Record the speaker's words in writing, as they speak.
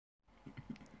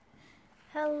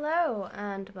Hello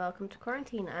and welcome to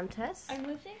Quarantine. I'm Tess. I'm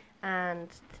Lucy. And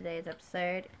today's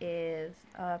episode is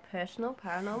our personal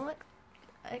paranormal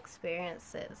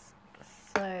experiences.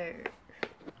 So,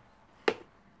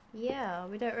 yeah,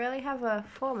 we don't really have a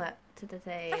format to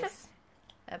today's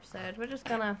episode. We're just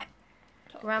gonna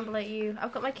ramble at you.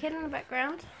 I've got my kid in the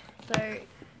background, so,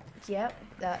 yep,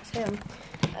 that's him.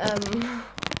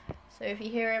 So if you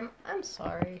hear him, I'm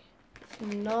sorry. It's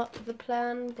not the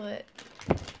plan, but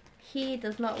he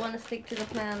does not want to stick to the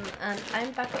plan, and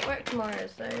I'm back at work tomorrow,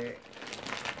 so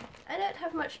I don't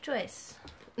have much choice.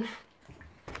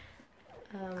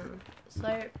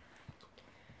 So,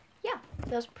 yeah,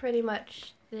 that's pretty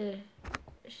much the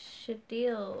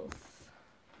shadeals.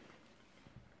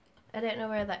 I don't know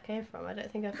where that came from. I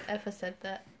don't think I've ever said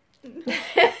that.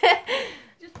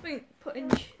 Just being put in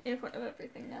front of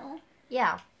everything now.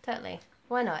 Yeah, totally.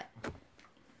 Why not?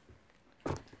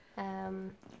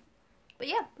 But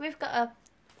yeah, we've got a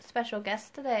special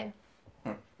guest today.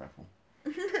 Special.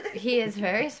 He is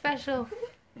very special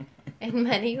in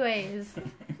many ways.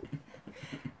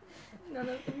 None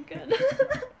of them good.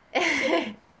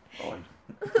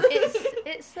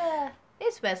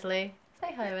 It's Wesley.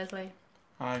 Say hi, Wesley.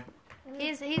 Hi.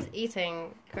 He's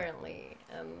eating currently,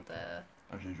 and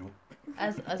As usual.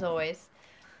 as always,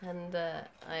 and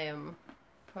I am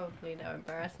probably now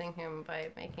embarrassing him by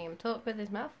making him talk with his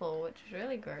mouth full, which is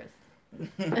really gross.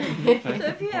 So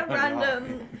if you have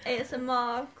random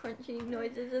ASMR crunchy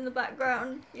noises in the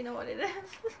background, you know what it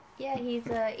is. Yeah, he's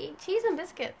eating cheese and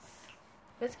biscuits.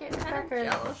 Biscuits,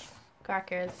 crackers.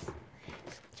 Crackers.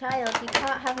 Child, you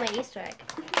can't have my Easter egg.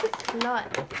 It's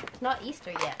not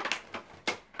Easter yet.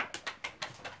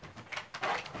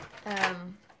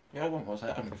 Yeah, when was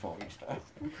that? Before Easter.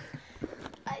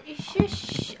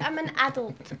 Shush, I'm an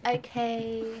adult,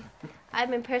 okay?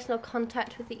 I'm in personal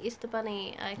contact with the Easter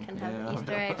Bunny. I can have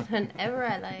Easter eggs whenever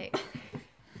I like.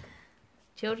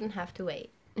 Children have to wait.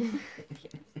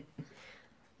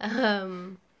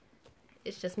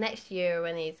 It's just next year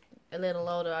when he's a little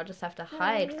older, I'll just have to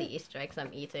hide the Easter eggs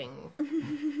I'm eating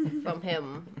from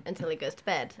him until he goes to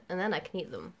bed, and then I can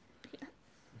eat them.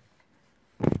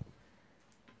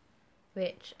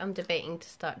 Which I'm debating to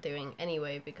start doing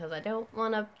anyway, because I don't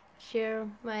want to share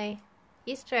my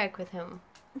Easter egg with him.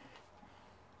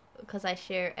 Because I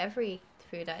share every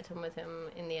food item with him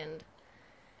in the end.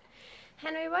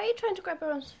 Henry, why are you trying to grab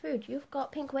everyone's food? You've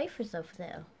got pink wafers over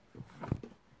there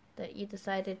that you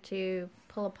decided to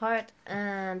pull apart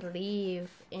and leave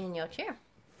in your chair.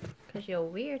 Because you're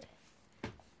weird.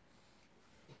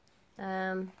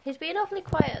 He's being awfully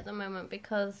quiet at the moment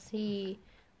because he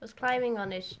was climbing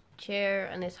on his chair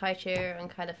and his high chair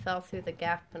and kind of fell through the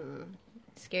gap and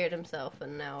scared himself,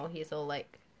 and now he's all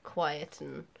like quiet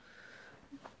and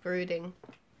brooding.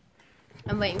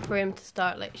 I'm waiting for him to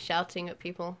start like shouting at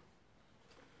people.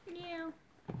 Yeah.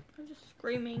 I'm just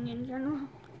screaming in general.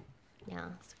 Yeah,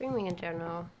 screaming in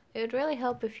general. It would really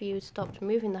help if you stopped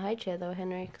moving the high chair though,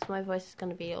 Henry, because my voice is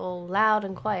going to be all loud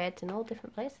and quiet in all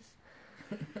different places.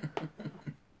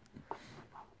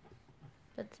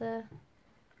 But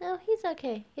no, he's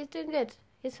okay. He's doing good.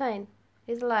 He's fine.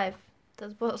 He's alive.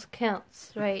 That's what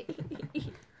counts, right? He's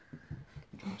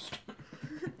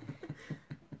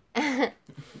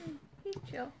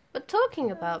chill. But talking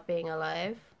about being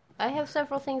alive, I have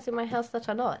several things in my house that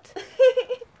are not.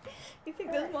 You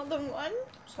think there's more than one?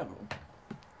 Several.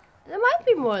 There might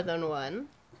be more than one.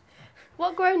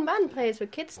 What grown man plays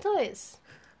with kids' toys?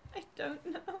 I don't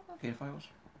know. Pedophiles?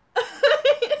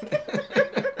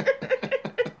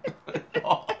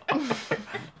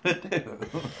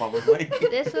 Probably.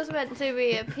 This was meant to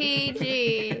be a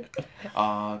PG.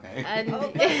 Oh, okay. And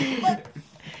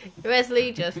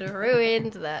Wesley just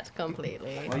ruined that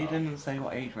completely. Well, you didn't say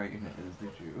what age rating it is,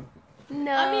 did you?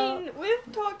 No. I mean,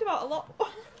 we've talked about a lot.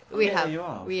 we Yeah, have. you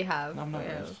are. We have. I'm not we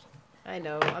have. yours. I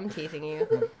know. I'm teasing you.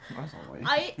 As always.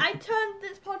 I turned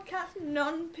this podcast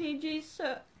non-PG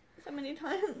so many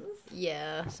times.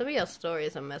 Yeah. Some of your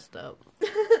stories are messed up.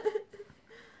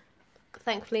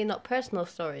 Thankfully, not personal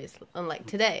stories, unlike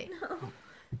today. No.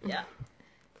 Yeah.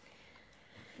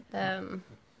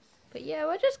 But yeah,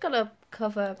 we're just gonna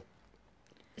cover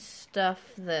stuff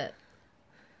that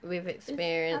we've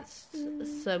experienced.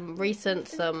 Some recent,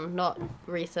 some not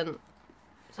recent,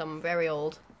 some very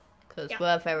old, because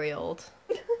we're very old.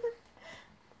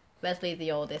 Wesley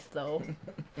the oldest, though.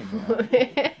 I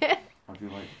do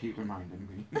like to keep reminding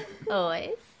me.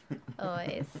 Always.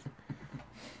 Always.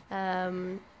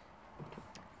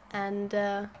 And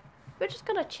we're just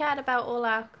going to chat about all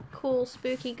our cool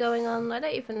spooky going on. I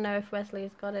don't even know if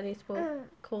Wesley's got any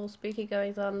cool spooky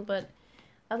goings on, but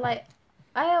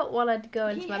I don't want to go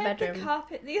into He my hit bedroom. the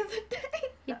carpet the other day.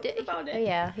 He That did. was about Oh, it.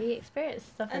 yeah, he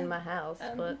experienced stuff in Um, my house,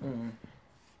 but Mm.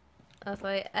 I was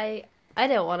like, I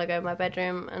don't want to go in my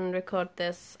bedroom and record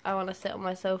this. I want to sit on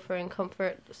my sofa in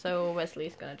comfort, so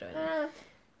Wesley's gonna join in.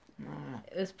 Nah.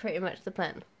 It was pretty much the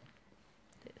plan.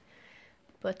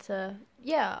 But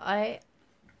yeah, I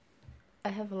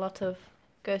have a lot of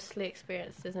ghostly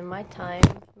experiences in my time.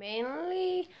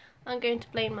 Mainly, I'm going to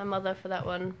blame my mother for that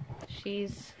one.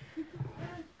 She's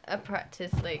a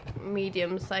practiced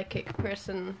medium psychic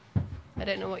person. I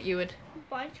don't know what you would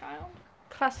By child.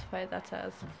 classify that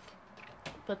as,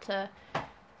 but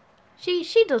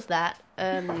she does that,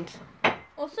 and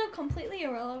Also completely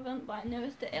irrelevant, but I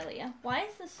noticed it earlier. Why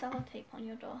is there sellotape on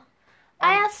your door?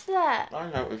 I asked that. I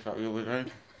noticed that the other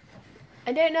day.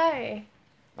 I don't know.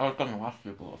 I was going to ask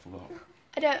you, but I forgot.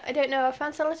 I don't know. I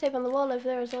found sellotape on the wall over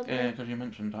there as well. Yeah, because you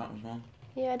mentioned that as well.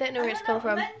 Yeah, I don't know where it's come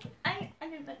from. I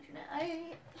didn't mention it.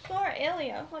 I saw it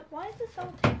earlier. I was like, why is there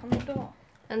sellotape on the door?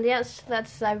 And the answer to that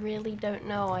is I really don't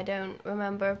know. I don't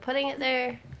remember putting it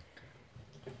there.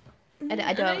 I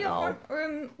know don't your know. front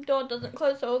room door doesn't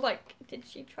close, so I was like, did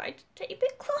she try to tape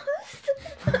it closed?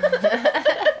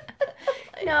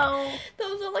 No. That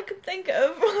was all I could think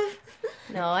of.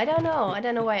 No, I don't know. I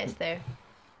don't know why it's there.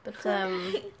 But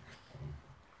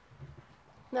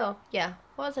no, yeah.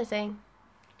 What was I saying?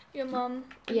 Your mum.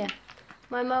 Yeah.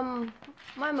 My mum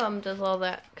does all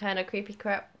that kind of creepy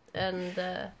crap, and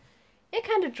it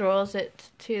kind of draws it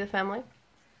to the family.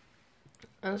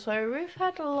 And so we've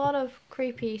had a lot of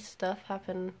creepy stuff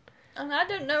happen. And I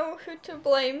don't know who to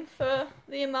blame for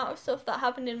the amount of stuff that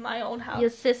happened in my old house. Your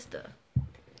sister.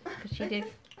 Because she did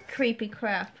creepy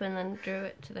crap and then drew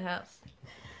it to the house.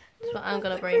 That's what I'm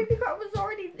going to The blame. creepy crap was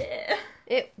already there.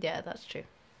 Yeah, that's true.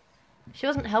 She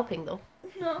wasn't helping, though.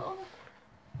 No.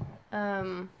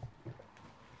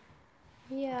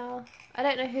 Yeah. I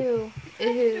don't know who... I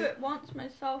tried to do it once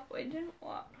myself, but it didn't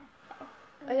work.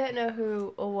 I don't know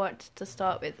who or what to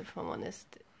start with, if I'm honest.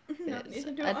 No, It's-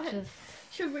 neither do I I. just...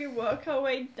 Should we work our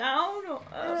way down or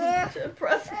to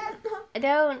present?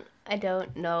 I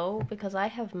don't know, because I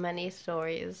have many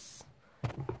stories.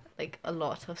 Like, a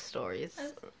lot of stories.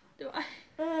 As do I.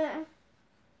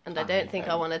 And I don't think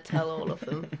I want to tell all of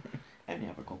them. Only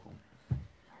have a couple.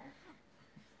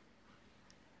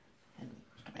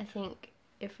 I think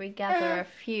if we gather a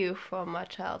few from our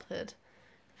childhood,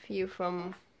 a few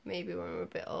from maybe when we were a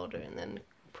bit older, and then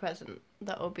present,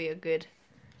 that will be a good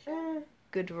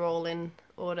roll in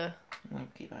order, Well,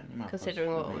 keep that in your mouth. considering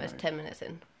we're That's almost right. 10 minutes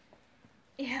in.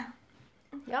 Yeah,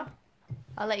 Yeah.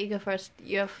 I'll let you go first.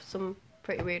 You have some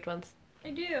pretty weird ones.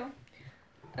 I do.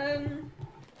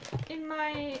 In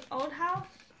my old house,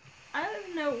 I don't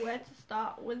even know where to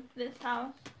start with this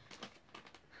house.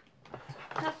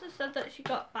 Tessa said that she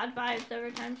got bad vibes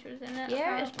every time she was in it.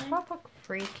 Yeah, it's apparently. proper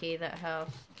freaky, that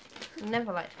house.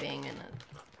 Never liked being in it.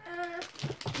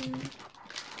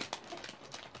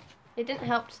 It didn't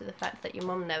help to the fact that your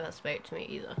mum never spoke to me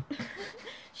either.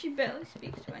 She barely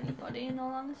speaks to anybody, in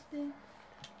all honesty.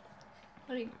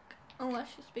 Like, unless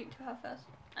you speak to her first.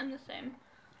 I'm the same.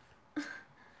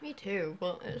 Me too,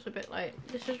 but it's a bit like,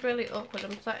 this is really awkward.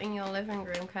 I'm sat in your living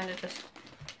room kind of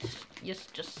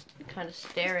just kind of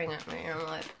staring at me, and I'm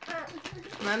like,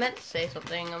 am I meant to say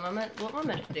something? What am I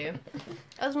meant to do?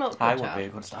 I was not a I good would be a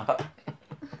child. good start.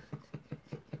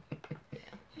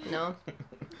 No.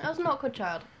 I was not a good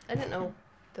child. I didn't know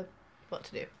what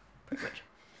to do, pretty much.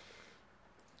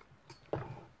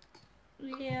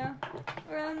 Yeah.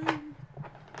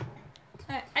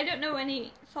 I don't know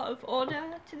any sort of order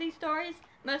to these stories.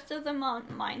 Most of them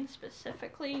aren't mine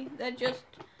specifically. They're just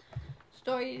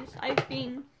stories I've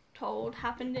been told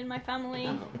happened in my family.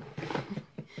 Oh.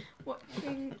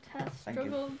 Watching Tess Thank you.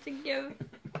 struggle to give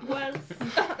was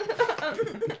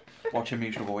Watching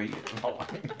me struggle eat.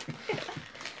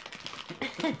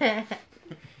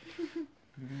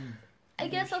 I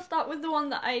guess I'll start with the one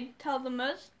that I tell the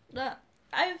most. That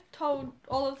I've told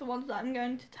all of the ones that I'm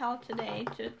going to tell today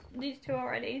to these two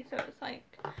already, so it's like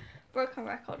broken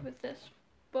record with this.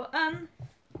 But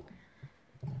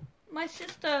my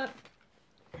sister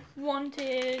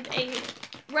wanted a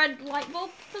red light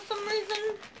bulb for some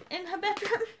reason in her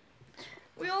bedroom.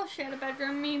 We all shared a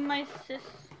bedroom, me and my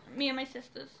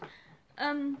sisters.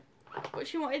 But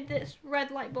she wanted this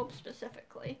red light bulb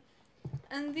specifically,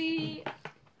 and the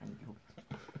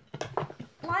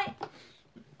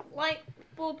light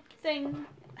bulb thing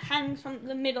hangs from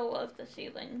the middle of the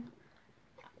ceiling.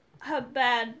 Her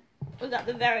bed was at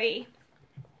the very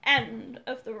end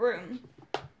of the room,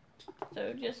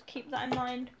 so just keep that in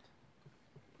mind.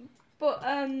 But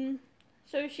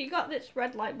so she got this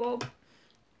red light bulb,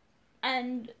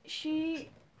 and she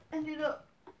ended up.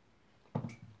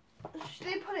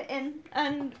 They put it in,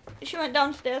 and she went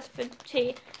downstairs for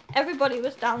tea. Everybody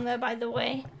was down there, by the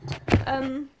way.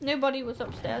 Nobody was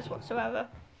upstairs whatsoever.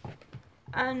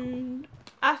 And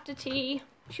after tea,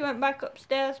 she went back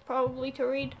upstairs, probably to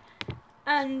read,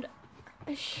 and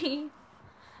she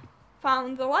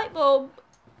found the light bulb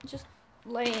just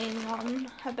laying on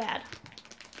her bed.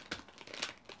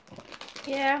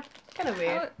 Yeah, kind of How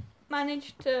weird. it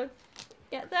managed to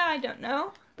get there, I don't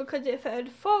know. Because if it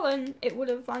had fallen, it would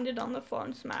have landed on the floor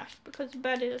and smashed. Because the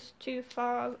bed is too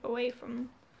far away from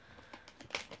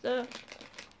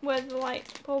where the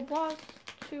light bulb was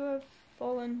to have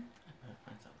fallen.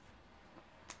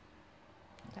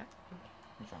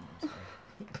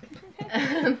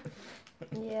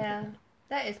 Yeah,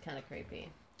 that is kind of creepy.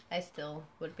 I still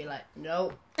would be like,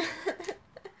 nope.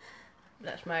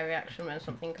 That's my reaction when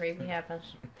something creepy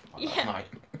happens. Yeah.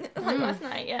 Like last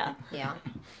night, yeah. Yeah.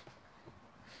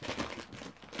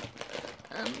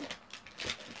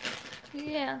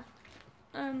 Yeah.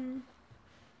 Trying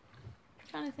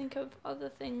to think of other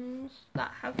things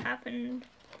that have happened.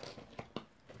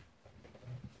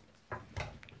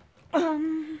 I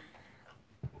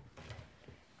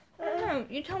don't know.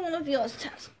 You tell one of yours,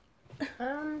 Tess.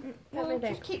 Let We'll me just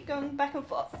think. keep going back and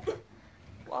forth.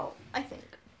 Well, I think.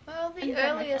 Well, the Enjoy my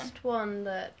earliest one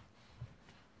that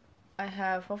I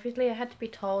have, obviously I had to be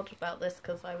told about this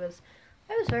because I was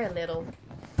very little.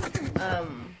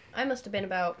 I must have been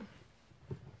about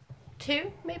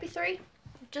 2, maybe 3.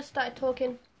 Just started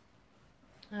talking.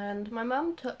 And my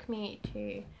mum took me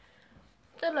to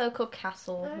the local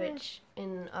castle, which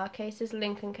in our case is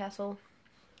Lincoln Castle.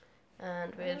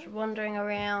 And we was wandering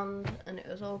around and it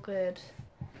was all good.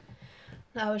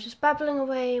 And I was just babbling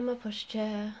away in my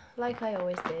pushchair, like I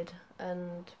always did.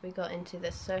 And we got into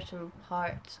this certain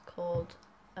part called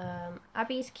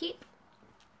Abbey's Keep.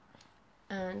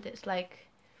 And it's like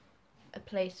a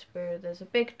place where there's a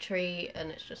big tree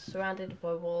and it's just surrounded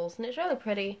by walls and it's really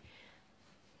pretty.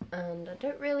 And I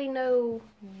don't really know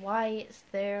why it's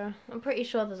there. I'm pretty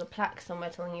sure there's a plaque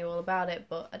somewhere telling you all about it,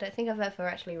 but I don't think I've ever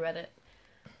actually read it.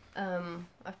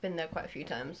 I've been there quite a few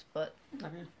times, but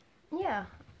yeah,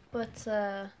 but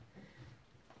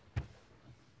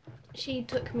she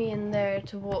took me in there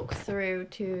to walk through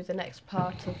to the next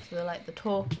part of the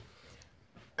tour,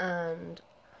 and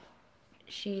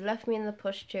she left me in the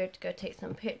pushchair to go take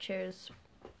some pictures,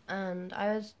 and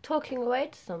I was talking away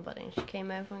to somebody, and she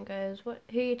came over and goes, who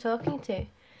are you talking to?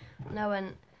 And I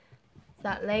went,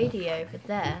 that lady over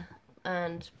there,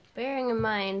 and bearing in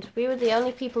mind, we were the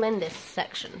only people in this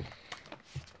section.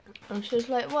 And she was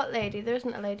like, what lady? There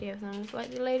isn't a lady over there. And I was like,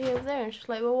 the lady over there. And she's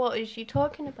like, well, what is she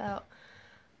talking about?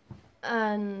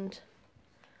 And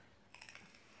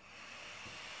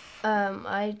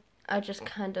I just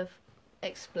kind of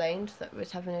explained that we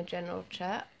was having a general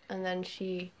chat. And then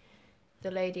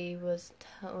the lady was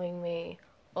telling me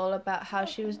all about how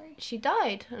she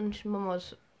died. And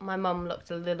my mum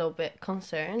looked a little bit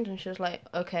concerned, and she was like,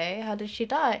 okay, how did she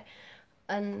die?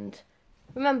 And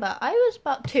remember, I was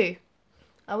about 2.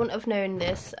 I wouldn't have known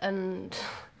this, and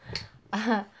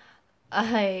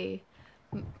I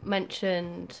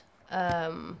mentioned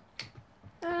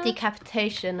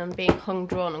decapitation and being hung,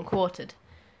 drawn, and quartered.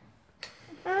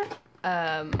 How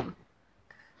can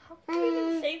you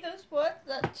even say those words?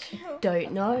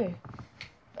 Don't know.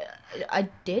 I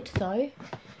did, though.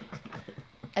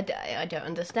 I don't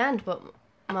understand, but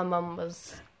my mum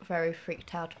was very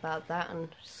freaked out about that and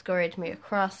scurried me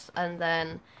across, and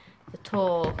then the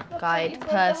tour guide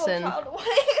person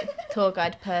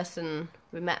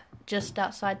we met just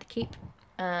outside the keep,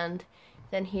 and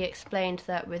then he explained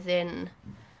that within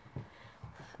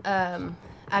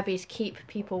Abbey's Keep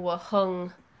people were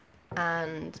hung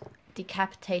and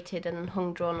decapitated and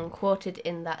hung, drawn and quartered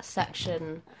in that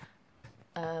section,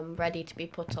 ready to be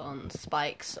put on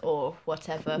spikes or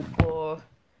whatever for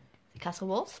the castle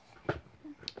walls,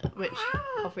 which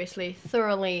obviously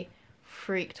thoroughly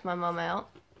freaked my mum out,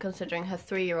 considering her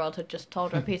 3-year-old had just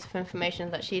told her a piece of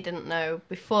information that she didn't know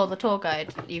before the tour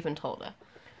guide even told her.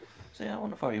 So yeah, I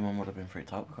wonder if your mum would have been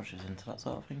freaked out because she's into that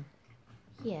sort of thing.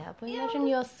 Yeah, but imagine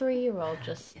your 3-year-old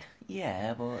just...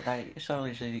 Yeah, but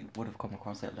surely she would have come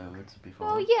across it loads before.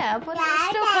 Well, yeah, but it's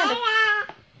still kind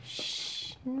of...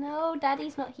 Shh. No,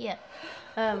 Daddy's not here.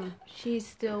 She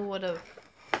still would have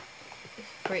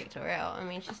freaked her out. I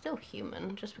mean, she's still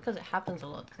human. Just because it happens a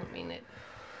lot doesn't mean it...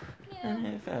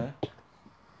 Yeah. Fair.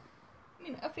 I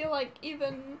mean, I feel like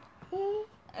even...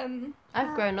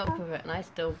 I've grown up with it and I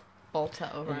still bolt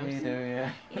out over You him. do,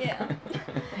 yeah.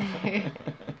 Yeah.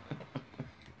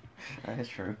 That is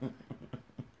true.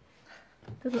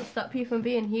 Doesn't stop you from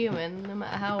being human, no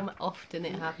matter how often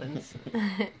it happens.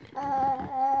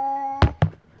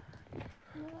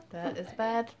 That is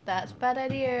bad. That's a bad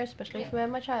idea, especially for where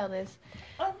my child is.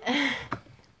 I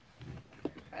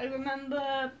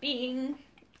remember being,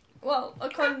 well,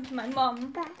 according to my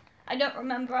mum, I don't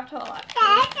remember at all actually.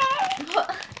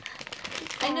 But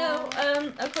I know,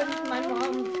 according to my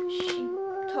mum, she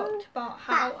talked about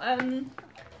how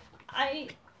I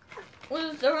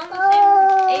was around the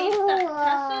same age that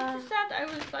Tessa just said. I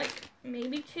was like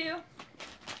maybe 2.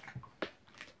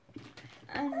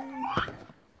 And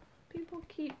people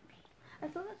keep, I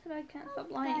thought I said I can't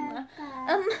stop lying there.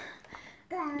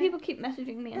 People keep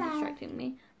messaging me and distracting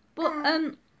me. But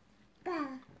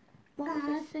what was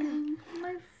I saying?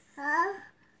 My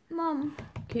mum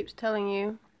Keeps telling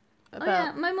you about... Oh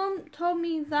yeah, my mum told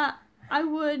me that I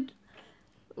would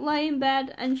lie in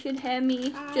bed and she'd hear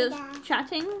me just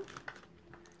chatting.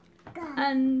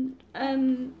 And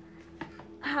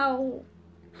how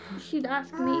she'd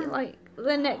ask me like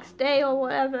the next day or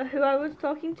whatever who I was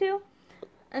talking to,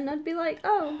 and I'd be like,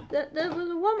 oh, there was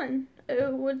a woman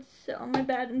who would sit on my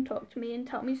bed and talk to me and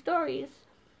tell me stories,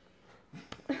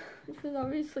 which was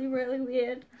obviously really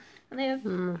weird, and I have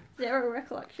zero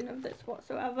recollection of this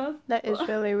whatsoever. That is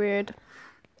really weird.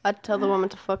 I'd tell the woman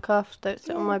to fuck off, don't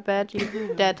sit on my bed,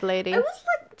 you dead lady. I was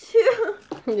like 2.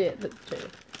 Yeah, that's true.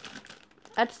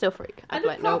 I'd still freak. I'd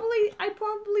like, nope. I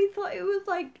probably thought it was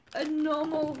like a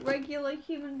normal, regular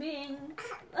human being.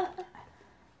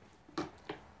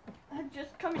 Had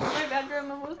just come into my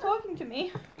bedroom and was talking to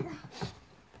me.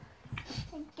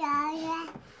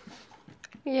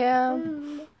 Yeah.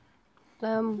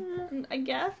 I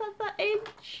guess at that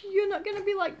age, you're not gonna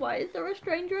be like, why is there a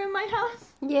stranger in my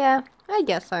house? Yeah, I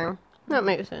guess so. That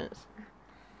makes sense.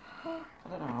 I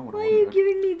don't know. I would Why are you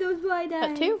giving me those wide eyes?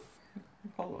 That too?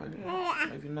 Probably,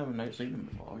 yeah. If you've never seen them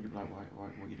before, you'd be like, why,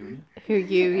 what are you doing Who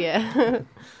you, yeah.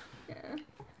 Yeah.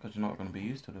 Because you're not going to be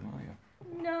used to them, are you?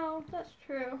 No, that's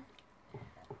true.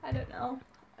 I don't know.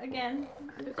 Again.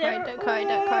 Don't cry.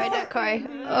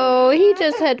 Oh, he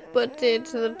just headbutted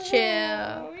to the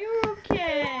chair. Oh, you're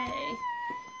okay.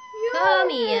 Come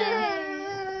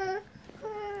here.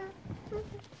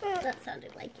 That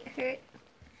sounded like it hurt.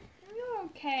 You're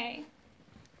okay.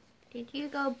 Did you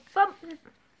go bump?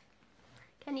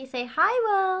 Can you say hi,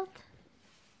 world?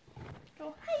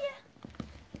 Go hiya.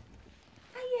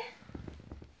 Hiya.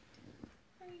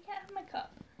 Oh, you can't have my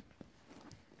cup.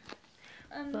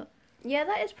 Yeah,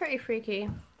 that is pretty freaky.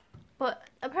 But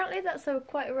apparently that's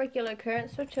quite a regular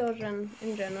occurrence for children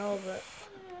in general. But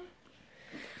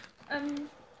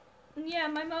yeah,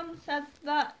 my mum said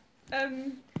that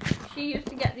she used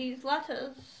to get these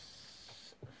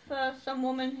letters for some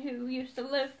woman who used to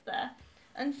live there,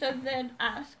 and so they'd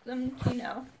ask them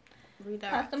to,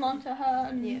 pass them on to her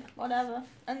and whatever.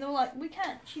 And they were like, we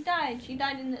can't. She died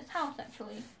in this house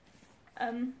actually,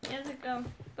 years ago,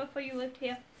 before you lived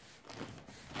here.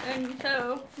 And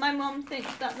so my mum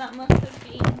thinks that must have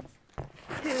been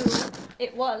who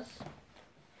it was.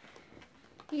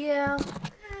 yeah,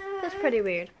 that's pretty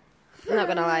weird. I'm not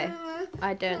gonna lie.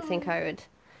 I don't think I'd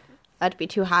be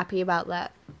too happy about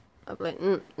that. I'd be like,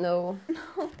 no,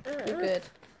 you're good.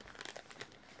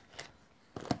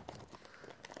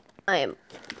 I am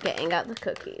getting out the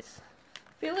cookies.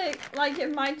 I feel like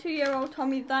if my 2-year-old told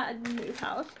me that, I'd move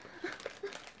house.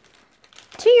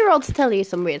 2-year-olds tell you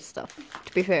some weird stuff,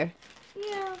 to be fair.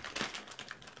 Yeah.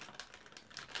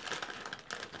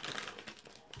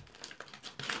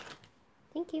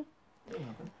 Thank you.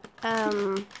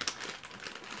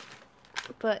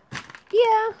 But,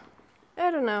 yeah,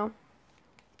 I don't know.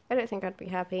 I don't think I'd be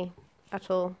happy at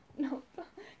all. No.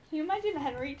 Can you imagine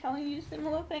Henry telling you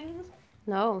similar things?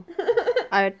 No.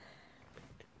 I'd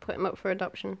put him up for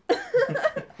adoption.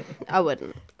 I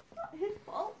wouldn't. Not his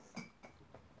fault.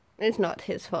 It's not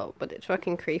his fault, but it's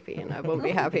fucking creepy and I won't be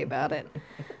happy about it.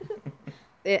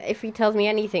 If he tells me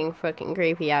anything fucking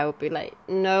creepy, I would be like,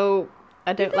 no,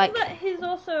 I don't like... You think that he's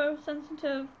also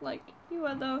sensitive like you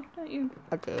are though, don't you?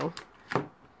 I do.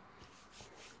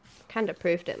 Kind of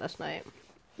proved it last night.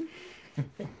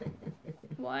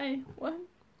 Why? What?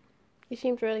 He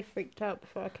seemed really freaked out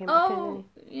before I came back in. Oh,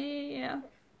 yeah.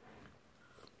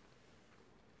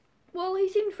 Well, he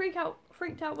seemed freaked out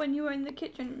when you were in the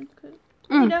kitchen because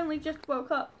he'd only just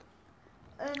woke up.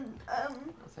 And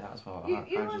That's what You I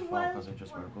just and felt Wes- because I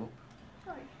just woke up.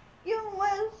 sorry, you and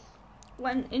Wes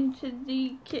went into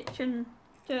the kitchen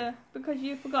because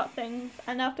you forgot things,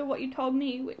 and after what you told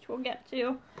me, which we'll get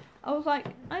to, I was like,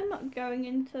 I'm not going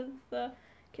into the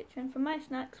kitchen for my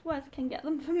snacks. Wes can get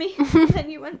them for me. Then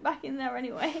you went back in there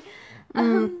anyway.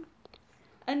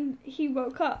 And he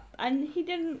woke up, and he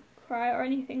didn't cry or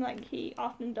anything like he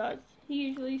often does. He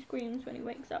usually screams when he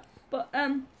wakes up. But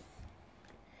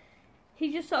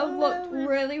he just sort of looked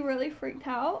really, really freaked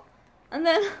out. And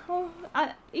then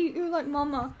he was like,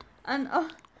 Mama. And I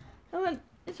went,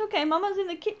 it's okay, Mama's in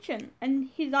the kitchen. And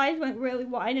his eyes went really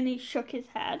wide and he shook his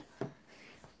head.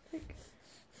 Like,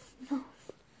 no.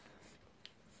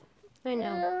 I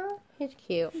know. He's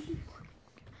cute.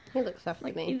 He looks after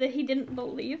Like, me. either he didn't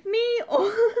believe me or...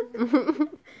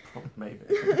 Oh, maybe.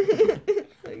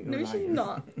 Like, no, she's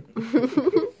not.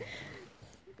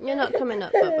 You're not coming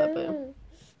up, Boo.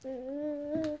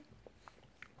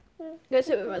 Go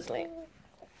sit with Wesley.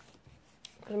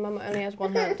 Because Mama only has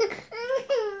one hand.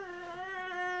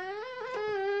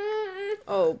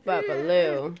 Oh,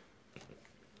 Babaloo.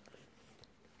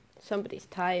 Somebody's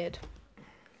tired.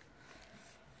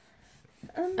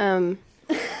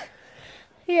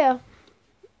 Yeah.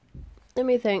 Let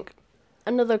me think.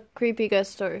 Another creepy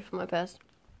ghost story from my past.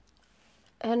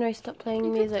 Henry, stop playing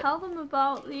You music. could tell them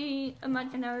about the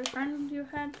imaginary friend you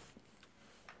had.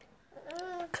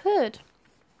 Could.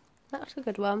 That's a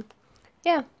good one.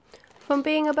 Yeah. From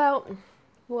being about,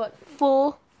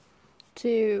 4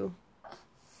 to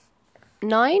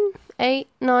 9, 8,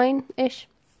 9-ish.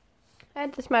 I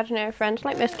had this imaginary friend,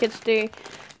 like most kids do.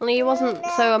 Only he wasn't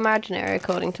so imaginary,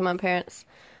 according to my parents.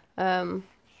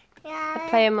 I'd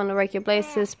play him on a regular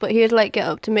basis, but he would, like, get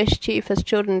up to mischief, as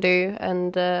children do,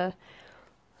 and,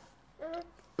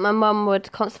 my mum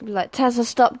would constantly be like, Tessa,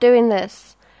 stop doing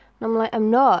this. And I'm like, I'm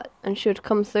not. And she would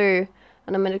come through,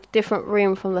 and I'm in a different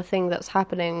room from the thing that's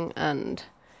happening, and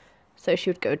so she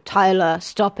would go, Tyler,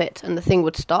 stop it, and the thing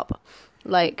would stop.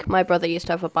 Like, my brother used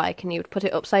to have a bike, and he would put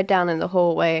it upside down in the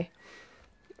hallway,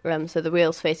 so the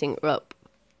wheel's facing up,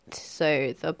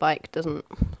 so the bike doesn't,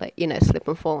 like, slip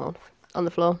and fall on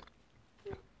the floor.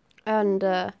 And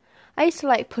I used to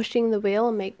like pushing the wheel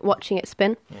and watching it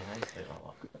spin. Yeah, I used to do that a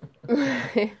lot.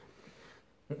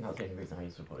 That's the only reason I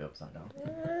used to put it upside down.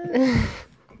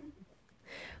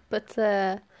 But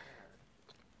there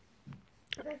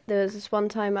was this one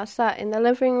time I sat in the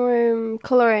living room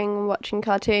colouring and watching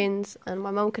cartoons, and my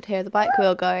mum could hear the bike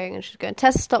wheel going, and she's going,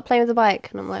 Tessa, stop playing with the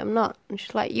bike. And I'm like, I'm not. And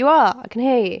she's like, you are, I can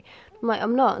hear you. I'm like,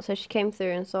 I'm not. So she came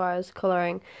through and saw I was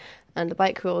colouring, and the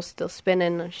bike wheel was still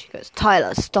spinning, and she goes,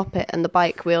 Tyler, stop it. And the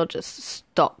bike wheel just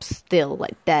stops still,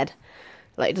 like dead.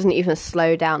 Like, it doesn't even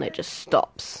slow down, it just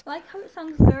stops. I like how it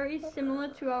sounds very similar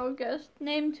to our ghost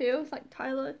name too. It's like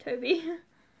Tyler, Toby.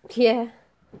 Yeah.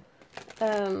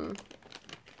 So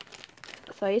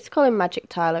I used to call him Magic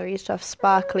Tyler. He used to have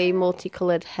sparkly,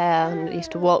 multicoloured hair, and he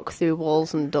used to walk through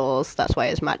walls and doors. That's why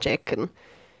it's magic, and,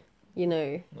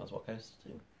 That's what ghosts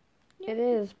do. It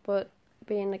is, but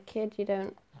being a kid, you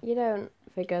don't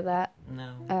figure that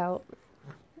out.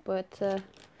 But,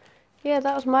 yeah,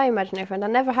 that was my imaginary friend. I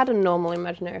never had a normal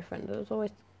imaginary friend. It was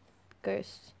always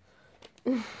ghosts. I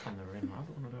never really had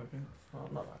one of those. Well,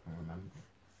 not that I can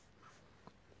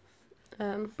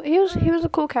remember. But he was a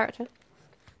cool character.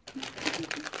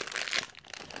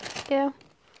 Yeah.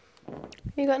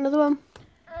 You got another one?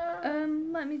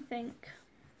 Let me think.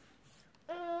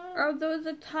 Oh, there was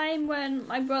a time when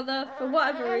my brother, for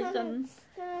whatever reason,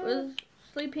 was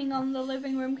sleeping on the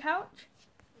living room couch,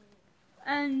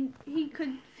 and he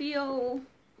could feel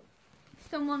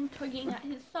someone tugging at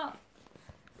his sock.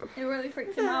 It really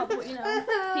freaked him out, but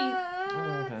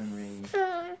Oh, Henry.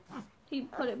 he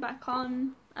put it back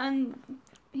on, and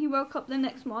he woke up the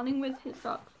next morning with his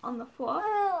socks on the floor.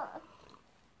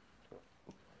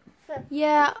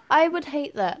 Yeah, I would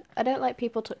hate that. I don't like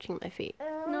people touching my feet.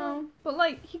 No, but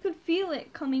like he could feel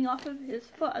it coming off of his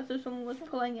foot as if someone was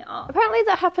pulling it off. Apparently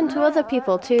that happened to other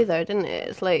people too, though, didn't it?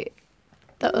 It's like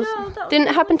that was. No, that didn't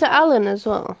it happen to Alan as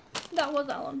well? That was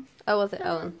Alan. Oh, was it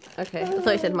Alan? Okay, I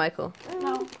thought you said Michael.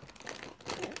 No.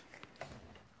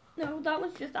 No, that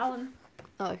was just Alan.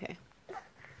 Oh, okay.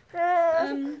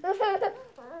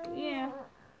 Yeah.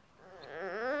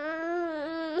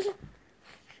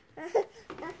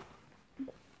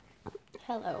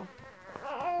 Hello.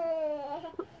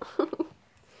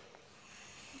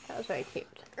 That was very cute.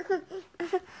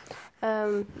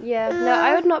 Yeah, no,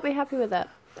 I would not be happy with that.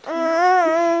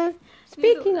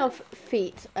 Speaking of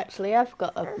feet, actually, I've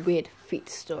got a weird feet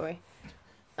story.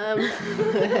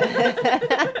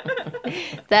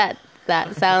 That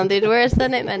sounded worse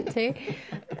than it meant to.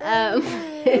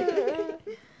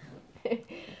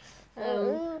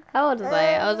 How old was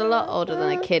I? I was a lot older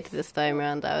than a kid this time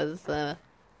around. I was,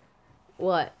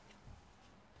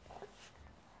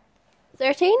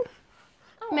 13?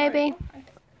 Maybe.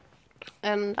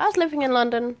 And I was living in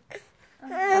London.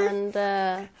 And,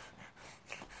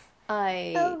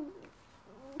 I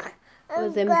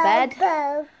was in bed.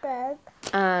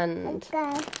 And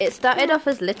it started off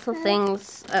as little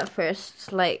things at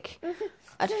first, like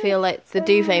I'd feel like the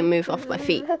duvet move off my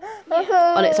feet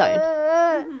on its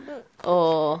own.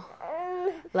 Or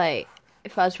like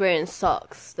if I was wearing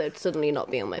socks, they'd suddenly not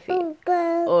be on my feet.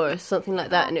 Or something like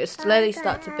that, and it would slowly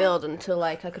start to build until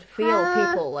like I could feel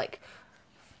people like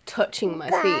touching my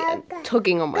feet and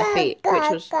tugging on my feet, which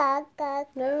was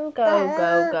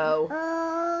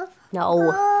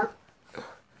no,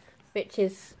 which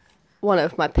is one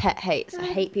of my pet hates. I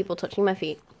hate people touching my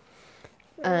feet,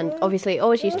 and obviously it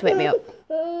always used to wake me up.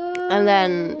 And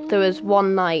then there was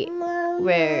one night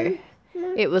where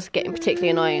it was getting particularly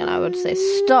annoying, and I would say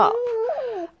stop,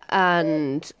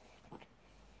 and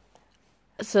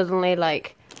suddenly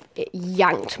like it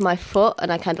yanked my foot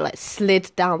and I kind of like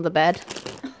slid down the bed.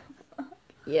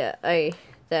 Yeah, I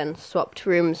then swapped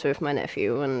rooms with my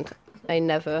nephew and I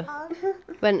never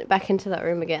went back into that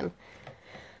room again.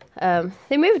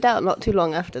 They moved out not too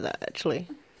long after that, actually.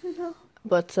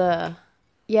 But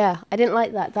yeah, I didn't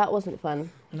like that. That wasn't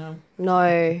fun.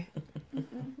 No.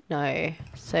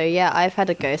 So yeah, I've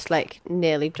had a ghost like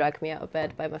nearly drag me out of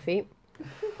bed by my feet.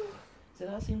 So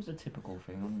that seems a typical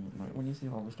thing. When you see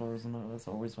horror stories and that's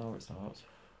always how it starts.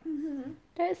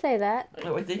 Don't say that.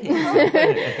 No, I did.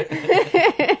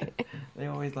 They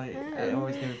always go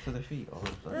for the feet or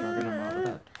like, dragging them out of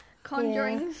bed.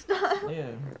 Conjuring stuff. Yeah.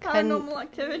 Paranormal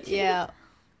activity. Yeah.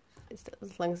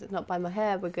 As long as it's not by my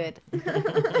hair, we're good. Be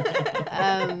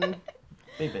a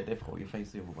bit difficult. You face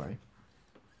the other way.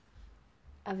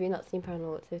 Have you not seen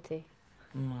Paranormal Activity?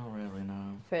 Not really,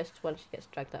 no. First one, she gets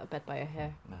dragged out of bed by her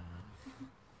hair. Nah.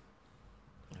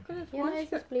 Because Yeah, once it's she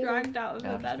got just bleeding. dragged out of Yeah,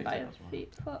 her I've bed just by picked her it up as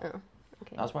feet. Fuck.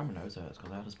 Okay. That's why my nose hurts,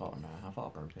 because I had a spot on there. I thought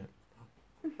I broke it.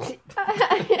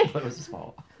 But it was a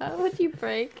spot. How would you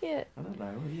break it? I don't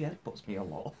know. He puts me a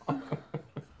lot.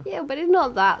 Yeah, but it's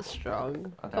not that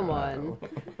strong. I don't Come know.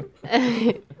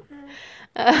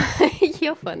 on.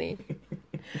 You're funny.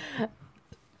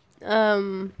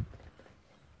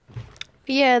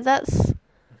 Yeah, that's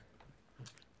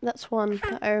one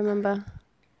that I remember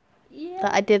Yeah.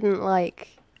 that I didn't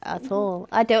like at all.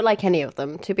 I don't like any of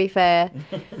them, to be fair.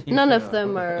 None of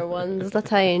them are ones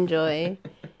that I enjoy.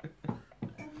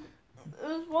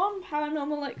 There was one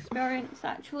paranormal experience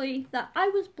actually that I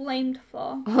was blamed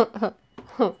for.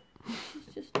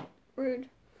 It's just rude.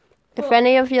 If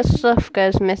any of your stuff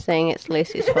goes missing, it's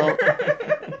Lucy's fault.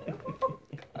 I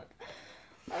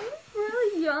was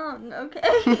really young, okay?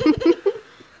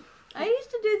 I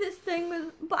used to do this thing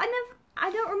with, but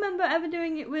I don't remember ever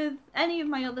doing it with any of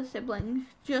my other siblings,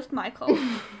 just Michael.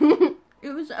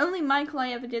 It was only Michael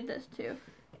I ever did this to.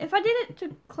 If I did it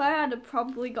to Claire, I'd have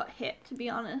probably got hit, to be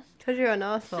honest. Because you're an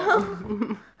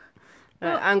arsehole.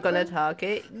 Right, I'm gonna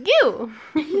target you!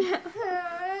 Yeah.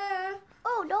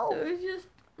 Oh no! It was just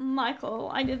Michael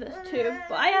I did this to,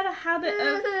 but I had a habit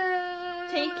of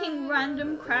taking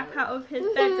random crap out of his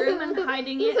bedroom and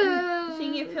hiding it and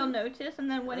seeing if he'll notice, and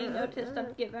then when he noticed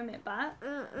I'd give him it back.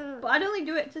 But I'd only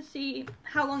do it to see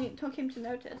how long it took him to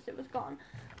notice it was gone.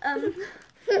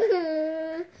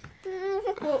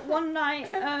 But one night,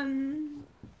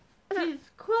 his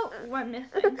quilt went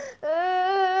missing.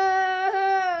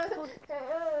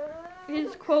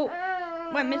 His quilt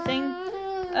went missing.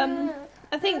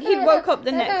 I think he woke up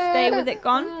the next day with it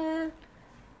gone.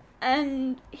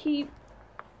 And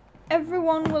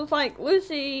everyone was like,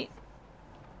 Lucy,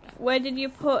 where did you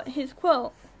put his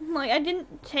quilt? I'm like, I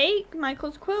didn't take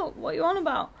Michael's quilt. What are you on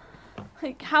about?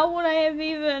 Like, how would I have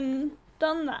even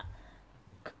done that?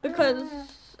 Because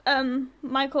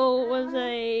Michael was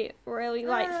a really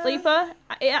light sleeper.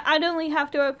 I'd only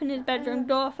have to open his bedroom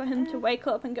door for him to wake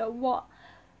up and go, what?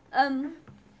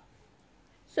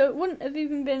 So it wouldn't have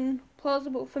even been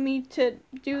plausible for me to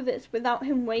do this without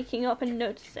him waking up and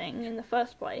noticing in the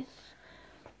first place.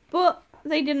 But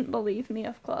they didn't believe me,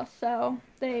 of course, so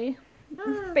they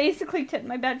basically tipped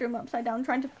my bedroom upside down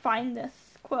trying to find this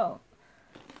quilt.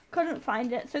 Couldn't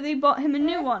find it, so they bought him a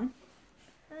new one.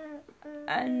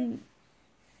 And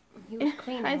He was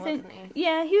cleaning, wasn't he?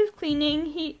 yeah, he was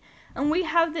cleaning. And we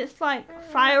have this like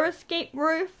fire escape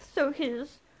roof, so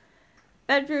his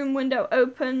bedroom window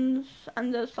opens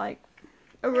and there's like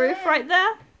a roof right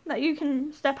there that you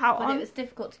can step out But on. it was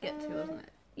difficult to get to, wasn't it?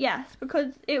 Yes,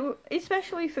 because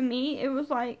especially for me, it was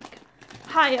like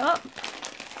high up,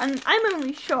 and I'm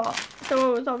only short,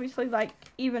 so it was obviously like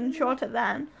even shorter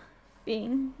than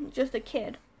being just a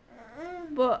kid.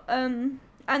 But and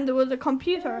there was a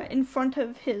computer in front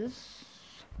of his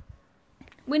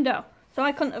window, so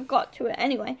I couldn't have got to it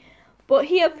anyway. But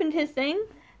he opened his thing,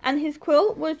 and his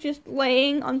quilt was just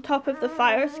laying on top of the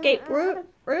fire escape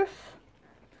roof.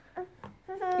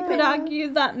 You could argue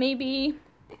that maybe,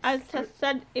 as Tess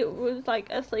said, it was like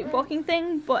a sleepwalking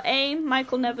thing, but A,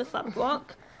 Michael never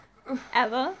sleepwalk,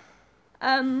 ever.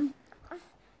 And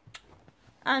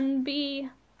B,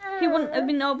 he wouldn't have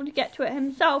been able to get to it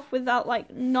himself without, like,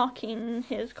 knocking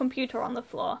his computer on the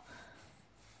floor.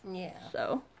 Yeah.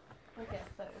 So. I guess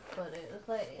so, but it was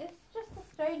like, it's just a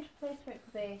strange place for it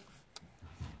to be.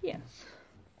 Yes.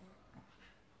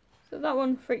 So that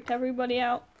one freaked everybody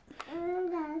out.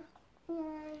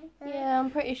 Yeah, I'm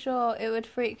pretty sure it would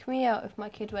freak me out if my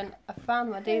kid went, I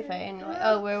found my duvet, and like,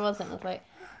 oh, where was it? And I was like,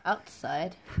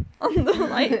 outside. On the,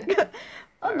 like...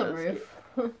 On the roof.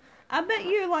 I bet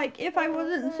you, like, if I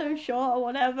wasn't so sure or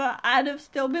whatever, I'd have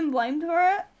still been blamed for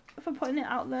it, for putting it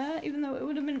out there, even though it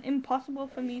would have been impossible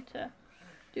for me to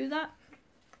do that.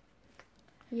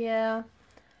 Yeah.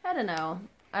 I don't know.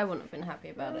 I wouldn't have been happy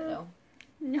about it, though.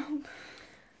 No.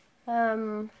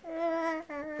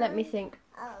 Let me think.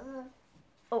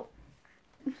 Oh.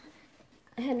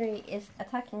 Henry is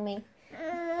attacking me.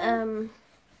 Let me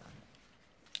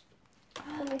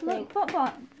think. Look,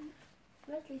 Pop.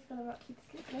 Wesley's gonna rock you to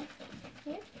sleep now.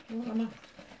 Here? No.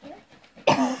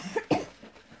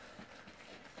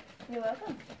 You're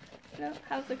welcome. No,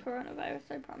 how's the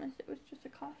coronavirus? I promise it was just a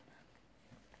cough.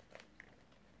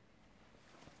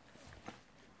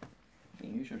 I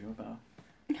think you should do better.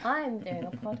 I'm doing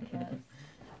a podcast.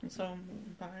 So,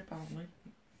 apparently.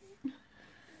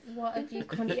 What have you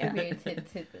contributed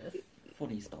to this?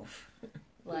 Funny stuff.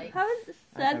 Like, Haven't I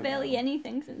said don't barely know.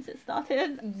 anything since it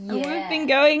started. yeah. And we've been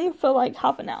going for like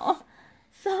half an hour.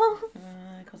 So.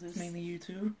 Because it's mainly you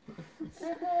two.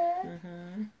 You're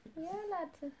allowed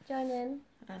to join in.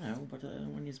 I know, but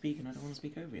when you're speaking, I don't want to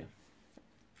speak over you.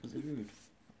 Because it's rude.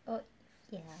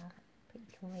 Yeah, but you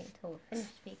can wait until we're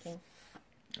finished speaking.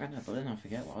 I know, but then I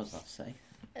forget what I was about to say.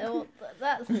 Oh,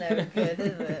 that's no good,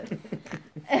 is it?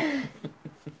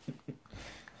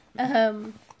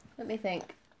 Let me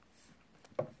think.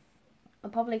 I'll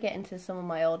probably get into some of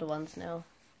my older ones now,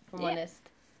 if I'm honest.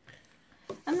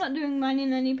 I'm not doing mine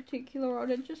in any particular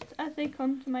order, just as they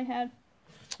come to my head.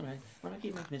 Alright, when I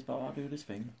keep making this bar, I'll do this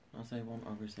thing. I'll say one,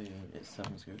 obviously, it's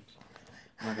 7 scoops.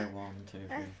 And I go 1, 2,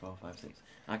 3, 4, 5, 6.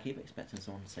 I keep expecting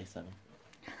someone to say 7.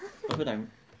 But they don't.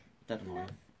 Dead annoying.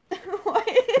 What?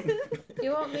 Do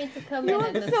you want me to come You in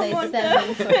want and just say someone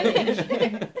 7 for you?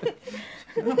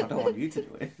 No, I don't want you to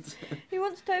do it. He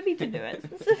wants Toby to do it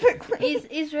specifically.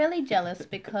 He's really jealous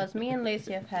because me and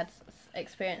Lucy have had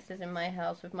experiences in my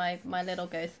house with my little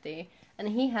ghostie, and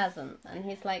he hasn't. And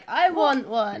he's like, I want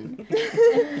one.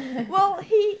 Well,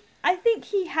 I think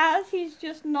he has. He's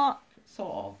just not.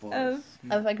 Sort of, but Oh. it's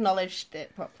not- I've acknowledged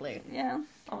it properly. Yeah.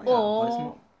 Oh, yeah, but it's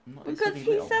Or- not it's Because only he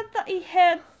little. said that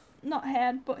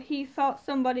but he felt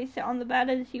somebody sit on the bed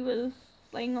as he was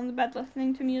laying on the bed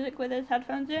listening to music with his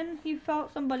headphones in. He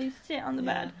felt somebody sit on the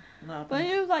bed. No, But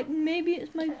he was like, maybe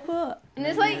it's my foot. And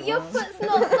it's Yeah, like, it your was. foot's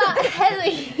not that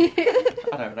heavy.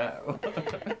 I don't know.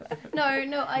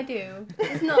 No, I do.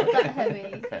 It's not that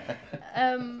heavy.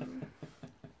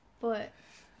 But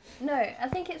no, I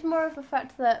think it's more of a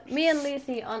fact that me and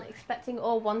Lucy aren't expecting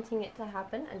or wanting it to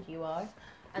happen, and you are,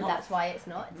 and Not- that's why it's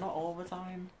not. Not all the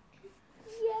time.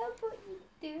 Yeah, but you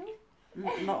do.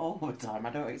 Not all the time. I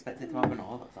don't expect it to happen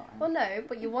all the time. Well, no,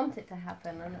 but you want it to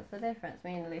happen, and that's the difference.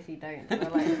 Me and Lucy don't. We're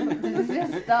like,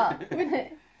 just stop.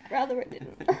 Rather it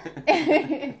didn't.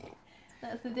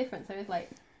 That's the difference. So it's like,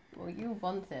 well, you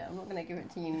want it. I'm not going to give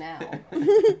it to you now.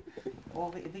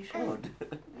 Well, they should. No.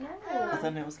 Because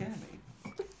then it'll scare me.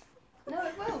 No,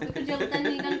 it will, because then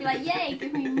you're going to be like, yay,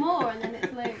 give me more, and then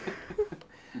it's like,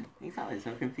 Exactly, so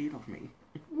it can feed off me.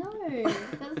 no, it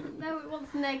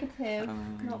wants negative,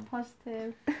 not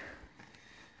positive.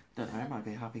 Don't know, it might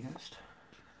be a happy ghost.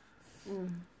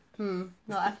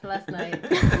 Not after last night.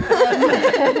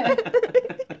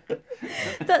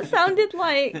 That sounded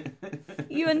like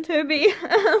you and Toby.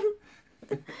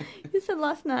 You said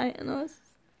last night, and I was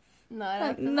No, like,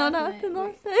 after not last after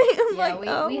night. last night. I'm Yeah, like, we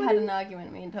what had is- an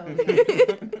argument, me and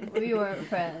Toby. We weren't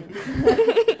friends.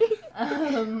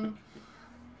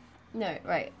 No,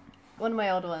 right. One of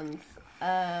my old ones.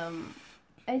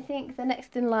 I think the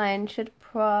next in line should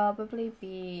probably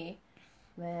be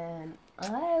when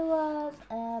I was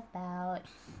about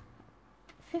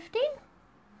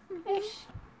 15-ish.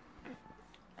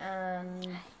 And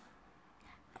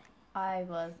I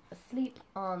was asleep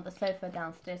on the sofa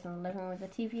downstairs in the living room with the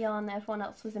TV on. Everyone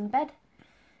else was in bed.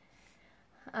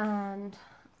 And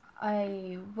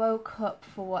I woke up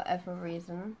for whatever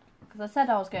reason. Because I said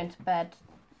I was going to bed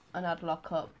and I'd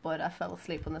lock up, but I fell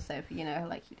asleep on the sofa, you know,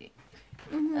 like you do.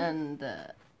 Mhm. And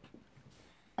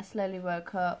I slowly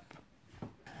woke up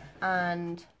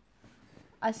and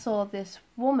I saw this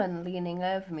woman leaning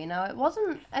over me. Now, it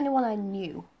wasn't anyone I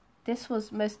knew. This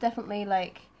was most definitely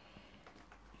like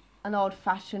an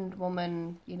old-fashioned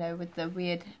woman, you know, with the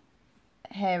weird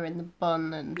hair in the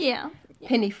bun and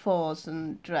pinafores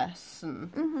and dress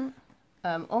and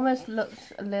almost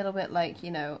looked a little bit like,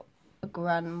 you know, a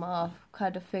grandma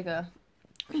kind of figure.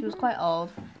 She was quite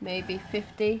old, maybe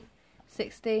 50,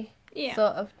 60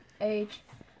 sort of age.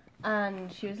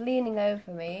 And she was leaning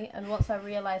over me, and once I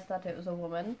realised that it was a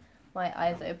woman, my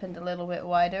eyes opened a little bit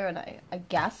wider and I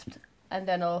gasped, and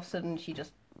then all of a sudden she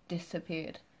just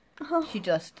disappeared. Oh. She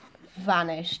just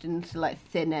vanished into like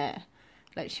thin air,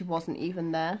 like she wasn't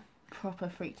even there. Proper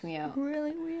freaked me out.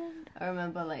 Really weird. I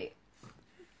remember like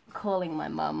calling my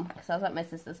mum, because I was at my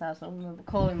sister's house, and I remember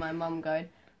calling my mum going,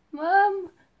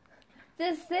 "Mum,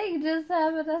 this thing just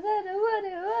happened, I don't know what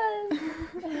it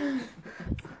was."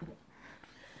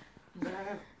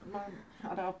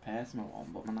 I don't have personal one,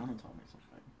 but my nana told me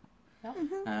something.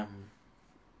 Yeah.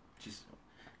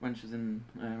 When she's in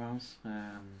her house,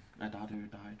 her dad who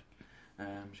died,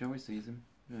 she always sees him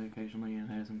occasionally and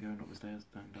hears him going up the stairs,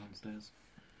 downstairs,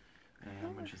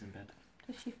 when she's in bed.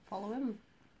 Does she follow him?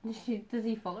 Does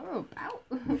he follow her about?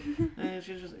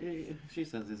 She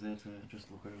says he's there to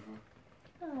just look over her.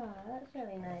 Oh, that's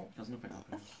really nice. There's nothing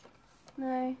happens.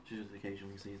 No. She just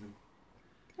occasionally sees him.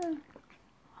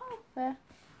 Oh, fair.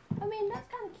 I mean, that's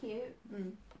kind of cute.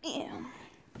 Yeah.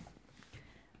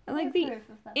 I like the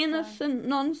innocent,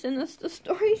 non-sinister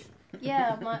stories.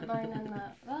 Yeah, mine and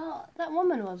that. Well, that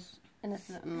woman was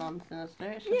innocent and non-sinister.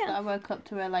 It's just that I woke up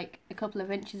to her like a couple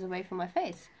of inches away from my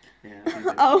face. Yeah.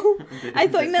 Oh, I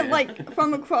thought you meant like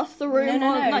from across the room.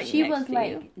 No. Or, like, she was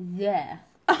like there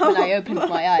when I opened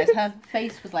my eyes. Her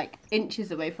face was like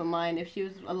inches away from mine. If she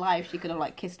was alive, she could have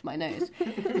like kissed my nose.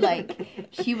 Like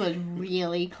she was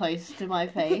really close to my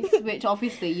face, which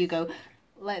obviously you go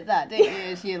like that, don't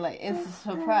you? You're like instant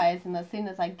surprise, and as soon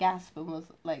as I gasped and was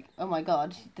like, "Oh my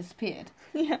god," she disappeared.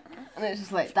 Yeah. And it's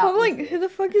just like that. I'm like, who the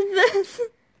fuck is this?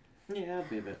 Yeah, I'd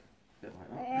be a bit like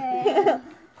that.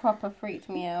 Proper freaked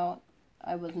me out.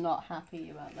 I was not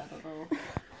happy about that at all.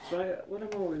 So when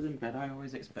I'm always in bed, I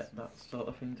always expect that sort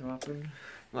of thing to happen.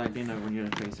 Like, you know, when you're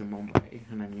facing one way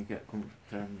and then you get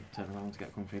turn around to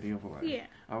get comfy the other way. Yeah.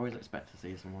 I always expect to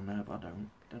see someone there, but I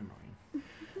don't. Don't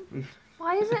annoying.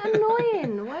 Why is it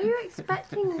annoying? Why are you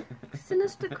expecting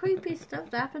sinister, creepy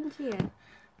stuff to happen to you?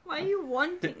 Why are you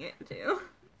wanting it to?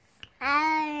 So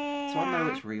I know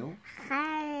it's real.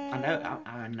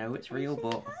 I know it's real,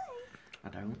 but I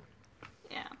don't.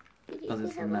 Yeah. Because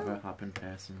it's never happened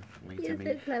personally to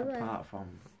me, apart from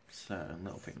certain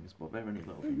little things, but very many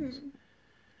little things.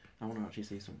 I want to actually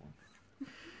see someone.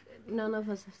 None of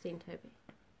us have seen Toby.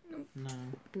 No.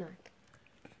 No.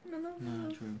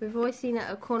 No, true. We've always seen it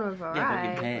at a corner of our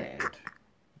eye. But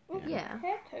you've heard. Yeah.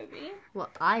 Heard Toby. Well,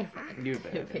 I heard You've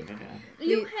heard Toby. him, yeah.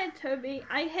 You heard Toby.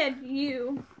 I heard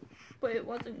you, but it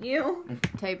wasn't you.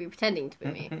 Toby pretending to be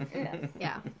me. Yeah.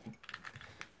 Yeah.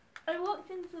 I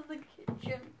walked into the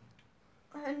kitchen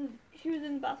and she was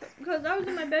in the bathroom because I was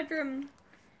in my bedroom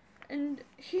and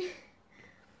she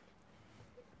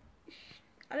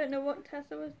I don't know what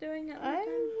Tessa was doing at the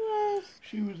time.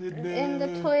 She was In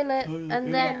the toilet,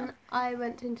 and then I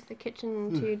went into the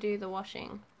kitchen to do the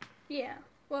washing. Yeah.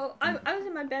 Well, I was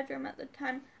in my bedroom at the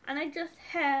time and I just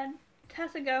heard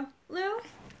Tessa go, "Lou,"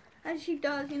 as she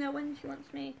does, you know, when she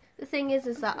wants me. The thing is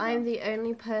that I'm the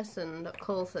only person that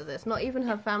calls her this. Not even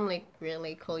her family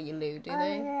really call you Lou, do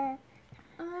they?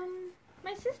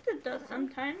 My sister does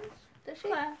sometimes. Does she?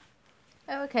 Claire.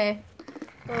 Oh, okay.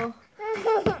 Well,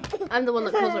 I'm the one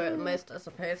that calls her it the most, I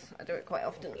suppose. I do it quite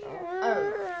often.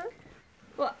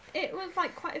 Well, it was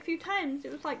like quite a few times.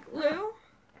 It was like,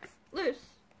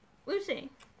 Lucy.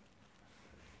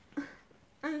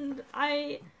 And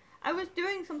I was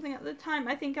doing something at the time.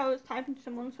 I think I was typing to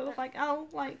someone, so I was like, I'll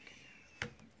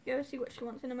go see what she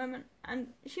wants in a moment. And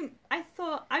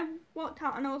I walked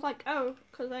out and I was like, oh,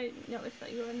 because I noticed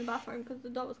that you were in the bathroom because the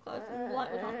door was closed and the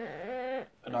light was on.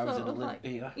 And I was in the like,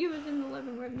 yeah. You was in the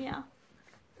living room, yeah.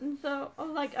 And so I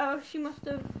was like, oh, she must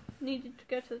have needed to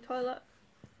go to the toilet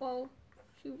while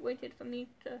she waited for me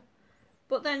to.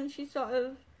 But then she sort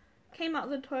of came out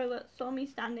of the toilet, saw me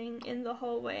standing in the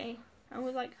hallway, and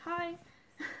was like, hi.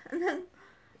 And then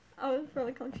I was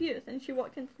really confused, and she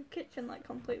walked into the kitchen like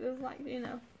completely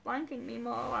blinding me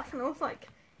more or less, and I was like,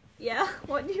 yeah,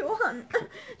 what do you want?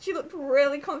 She looked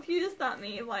really confused at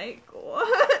me, like,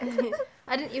 what?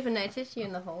 I didn't even notice you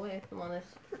in the hallway, if I'm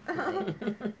honest.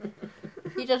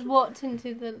 You just walked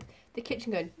into the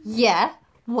kitchen going, yeah,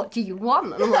 what do you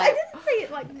want? And I'm like, I didn't say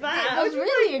it like that. It was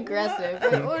really aggressive.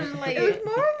 It was like... It was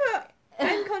more of a,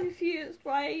 I'm confused.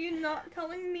 Why are you not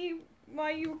telling me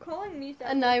why you were calling me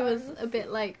several And I was times? a bit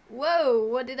like, whoa,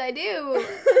 what did I do?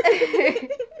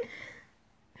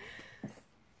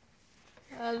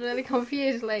 I was really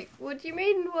confused, like, what do you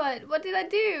mean, what? What did I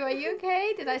do? Are you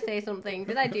okay? Did I say something?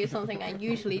 Did I do something? I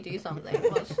usually do something.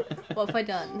 What have I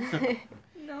done?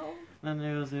 No. Then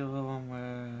there was the other one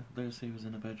where Lucy was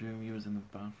in the bedroom, you was in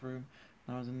the bathroom,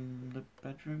 I was in the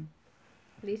bedroom.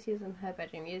 Lucy was in her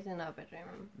bedroom, you was in our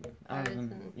bedroom. I was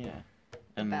in, yeah.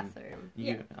 the And bathroom.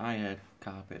 I heard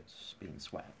carpets being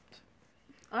swept.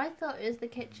 I thought it was the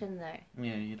kitchen though.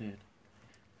 Yeah, you did.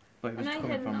 But it was And I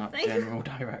coming heard from that nothing. general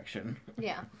direction.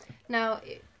 Yeah. Now,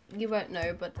 you won't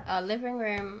know, but our living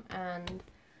room and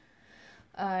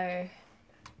our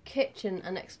kitchen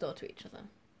are next door to each other.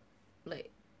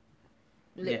 Like,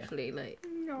 literally, like,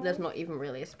 No. there's not even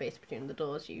really a space between the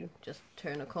doors. You just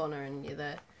turn a corner and you're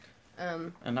there.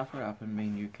 And after it happened, me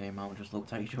and you came out and just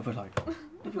looked at each other like,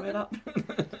 did you hear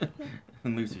that?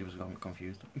 And Lucy was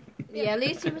confused. Yeah,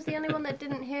 Lucy was the only one that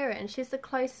didn't hear it, and she's the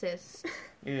closest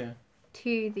Yeah.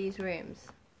 to these rooms.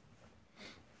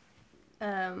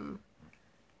 And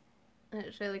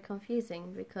it's really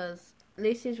confusing because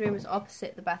Lucy's room is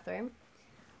opposite the bathroom,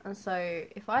 and so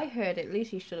if I heard it,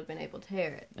 Lucy should have been able to hear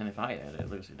it. And if I heard it,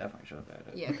 Lucy definitely should have heard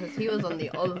it. Yeah, because he was on the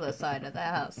other side of the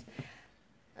house,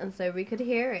 and so we could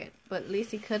hear it, but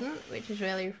Lucy couldn't, which is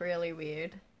really, really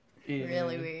weird. Yeah.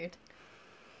 Really weird.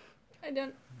 I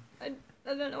don't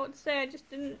know what to say. I just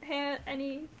didn't hear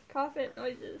any carpet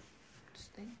noises.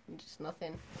 Just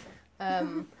nothing.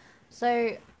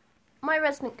 So, my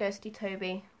resident ghosty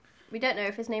Toby, we don't know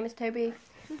if his name is Toby,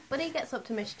 but he gets up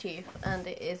to mischief, and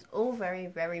it is all very,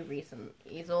 very recent.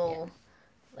 He's all,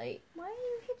 like... Why are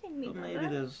you hitting me? But maybe Mother?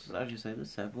 there's, as you say, there's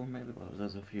several. Maybe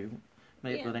there's a few.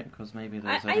 Maybe Yeah. because maybe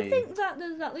there's I think that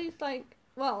there's at least like,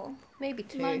 well, Maybe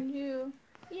two. mind you,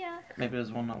 yeah. maybe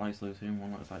there's one that likes Lucy and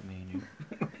one that's like me and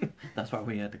you. That's why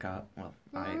we had the car. Well,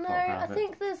 I No, thought I carpet.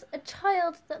 think there's a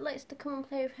child that likes to come and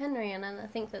play with Henry, and then I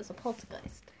think there's a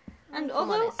poltergeist. And If I'm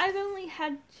although honest. I've only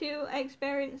had 2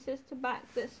 experiences to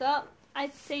back this up, I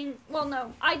think, well,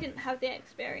 no, I didn't have the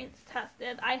experience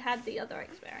tested. I had the other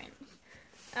experience.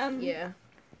 Yeah.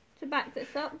 To back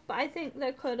this up, but I think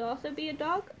there could also be a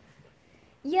dog.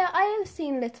 Yeah, I have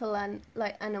seen little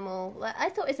animal. Like, I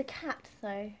thought it was a cat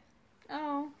though.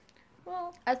 Oh,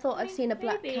 well. I thought I I've mean, seen a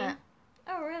black maybe. cat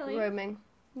Oh, really? roaming.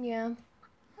 Yeah.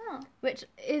 Oh. Which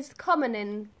is common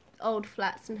in old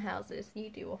flats and houses. You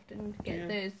do often get Yeah.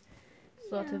 those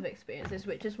sort Yeah. of experiences,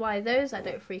 which is why those I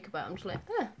don't freak about. I'm just like,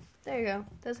 there you go.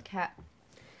 There's a cat.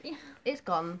 Yeah. It's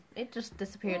gone. It just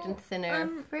disappeared Well, into thin air.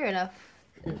 um, Fair enough.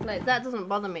 It's like, that doesn't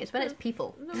bother me. It's when it's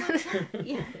people.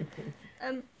 Yeah.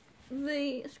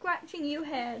 The scratching you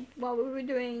had while we were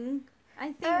doing,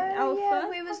 I think, our yeah, first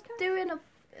we was podcast? doing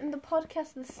in the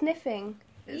podcast the sniffing.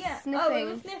 It was Yeah. sniffing. Oh, it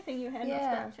was sniffing you had, Yeah.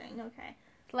 not scratching. Okay.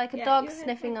 Like a Yeah, dog you had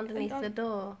sniffing like a underneath dog. the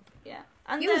door. Yeah.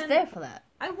 And You then was there for that.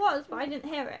 I was, but I didn't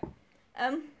hear it.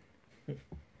 And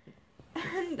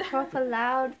Proper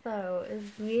loud though.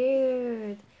 It's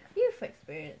weird. You've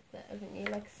experienced that, haven't you?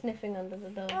 Like sniffing under the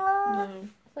door. I No.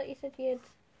 thought you said you'd.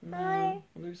 No.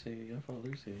 Lucy, I thought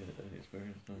Lucy had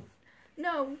experienced that.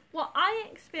 no, what I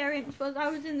experienced was I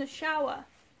was in the shower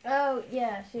Oh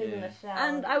yeah, she was in Yeah. the shower.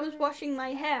 and I was washing my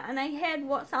hair and I heard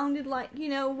what sounded like, you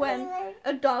know, when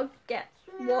a dog gets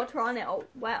water on it or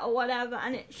wet or whatever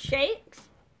and it shakes.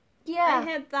 I yeah,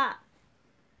 heard that.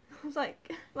 I was like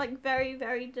very,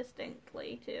 very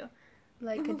distinctly too.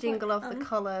 like a Like, jingle of the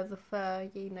collar of the fur,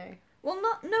 you know. Well,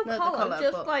 no the collar, colour,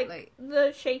 just but, like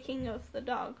the shaking of the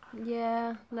dog.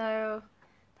 Yeah, no,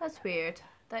 that's weird.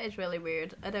 That is really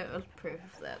weird. I don't approve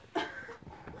of that.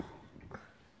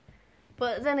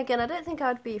 But then again, I don't think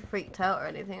I'd be freaked out or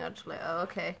anything. I'd just like, oh,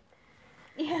 okay.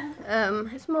 Yeah.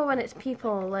 It's more when it's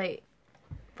people, like...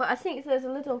 But I think there's a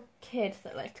little kid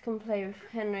that likes to come play with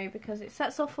Henry because it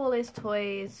sets off all his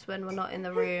toys when we're not in the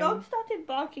His room. dog started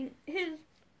barking. His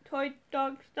toy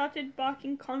dog started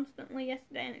barking constantly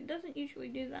yesterday, and it doesn't usually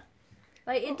do that.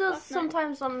 Like, it Oh, does last night.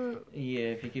 sometimes on... Yeah,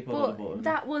 if you keep holding the But button.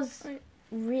 that was Right.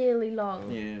 really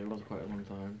long. Yeah, it was quite a long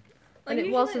time. And it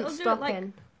usually wasn't it'll do it,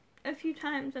 stopping. a few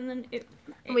times, and then it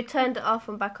And we turned it off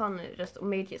and back on, and it just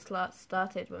immediately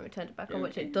started when we turned it back on, Yeah,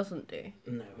 which okay. it doesn't do.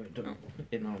 No, it doesn't.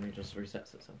 It normally just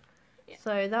resets itself. Yeah.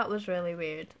 So that was really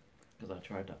weird. Because I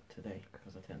tried that today.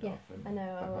 Because I turned Yeah, it off. And I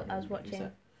know, back on I was and watching.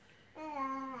 reset.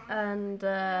 And,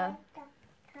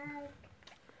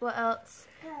 what else?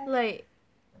 Like,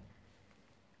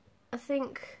 I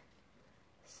think...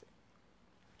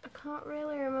 I can't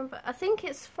really remember. I think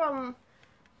it's from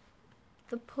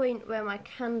the point where my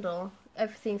candle,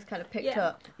 everything's kind of picked Yeah.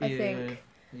 up, I think.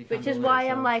 You Which can't is do it why I'm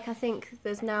yourself. like, I think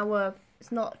there's now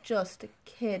it's not just a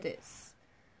kid, it's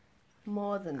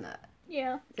more than that.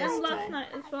 Yeah. This And last time. night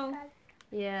as well.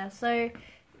 Yeah, so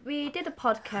we did a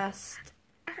podcast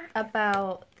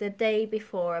about the day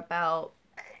before about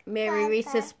Mary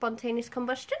Reese's spontaneous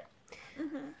combustion.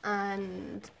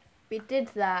 And we did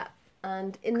that,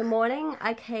 and in the morning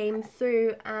I came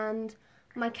through and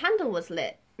my candle was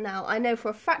lit. Now, I know for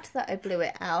a fact that I blew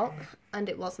it out and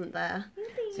it wasn't there.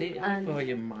 See, I thought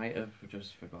you might have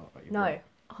just forgot what you No,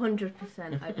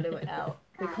 100% I blew it out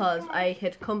because I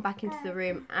had come back into the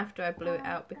room after I blew it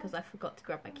out because I forgot to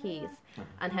grab my keys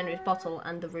and Henry's bottle,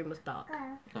 and the room was dark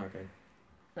brought. Okay.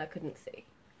 and I couldn't see.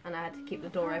 And I had to keep the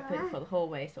door open for the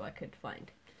hallway so I could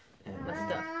find my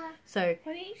stuff. So,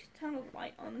 Why don't you just turn the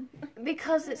light on?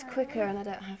 because it's quicker and I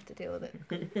don't have to deal with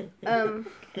it.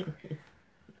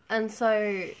 And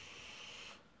so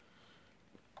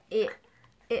it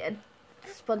had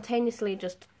spontaneously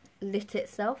just lit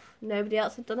itself. Nobody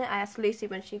else had done it. I asked Lucy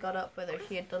when she got up whether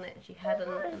she had done it. She hadn't.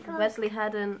 And Wesley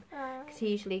hadn't, because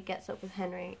he usually gets up with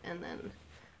Henry, and then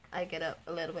I get up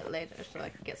a little bit later so I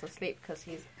can get some sleep because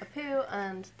he's a poo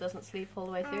and doesn't sleep all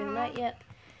the way through the night yet.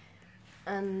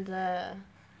 And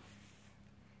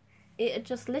it had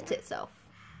just lit itself.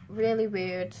 Really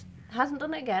weird. Hasn't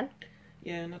done it again.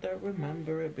 Yeah, and I don't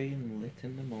remember it being lit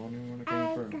in the morning when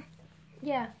I came through.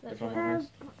 Yeah, that's If I'm what.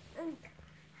 honest.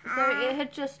 So it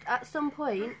had just, at some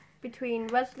point, between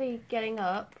Wesley getting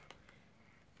up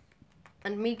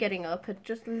and me getting up, had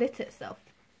just lit itself.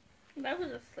 I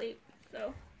was asleep,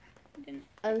 so I didn't.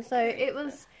 And so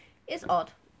it's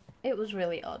odd. It was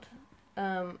really odd.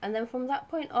 And then from that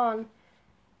point on,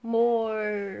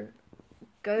 more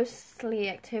ghostly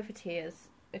activity has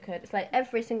occurred. It's like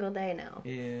every single day now.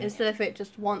 Yeah. Instead of it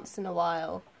just once in a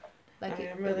while, like I it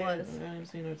haven't really, was. I haven't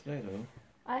seen her today though.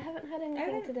 I haven't had anything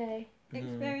haven't- today.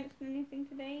 Experienced anything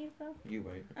today either. You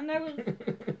wait. And I was.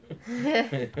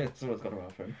 Someone's got a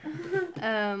bathroom.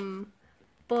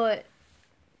 But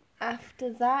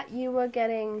after that, you were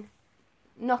getting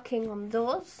knocking on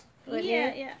doors. weren't you?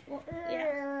 Yeah. Well,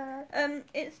 yeah.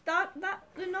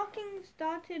 The knocking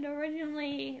started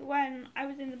originally when I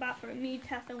was in the bathroom. Me,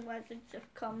 Tess, and Wes had just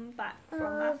come back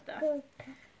from master,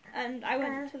 and I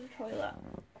went to the toilet,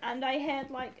 and I heard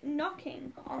like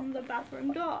knocking on the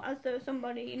bathroom door as though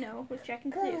somebody, was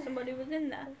checking to see if somebody was in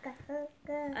there.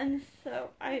 And so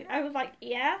I was like,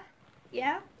 yeah,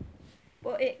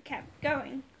 but it kept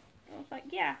going. I was like,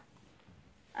 yeah,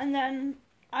 and then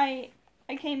I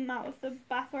came out of the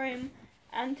bathroom,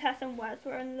 and Tess and Wes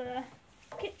were in the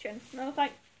kitchen, and I was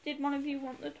like, did one of you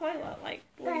want the toilet? Like,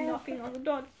 were you knocking on the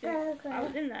door to see if I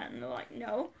was in there? And they're like,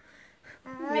 no.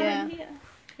 Yeah. Yeah.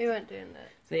 We weren't doing that.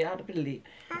 See, I'd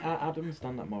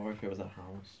understand that more if it was a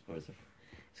house, but it's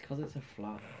because it's a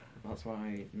flat. That's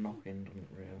why knocking doesn't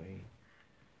really.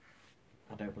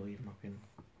 I don't believe knocking.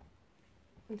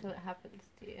 Until it happens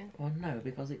to you. Well, no,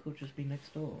 because it could just be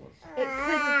next doors. It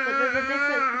could, but there's a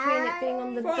difference between it being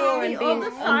on the From door the and being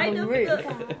other side on the of roof.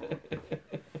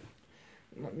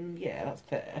 Yeah, that's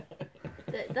fair.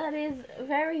 That is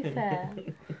very fair.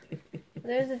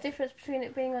 There's a difference between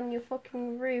it being on your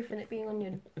fucking roof and it being on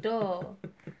your door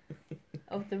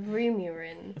of the room you're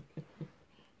in.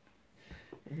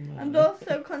 And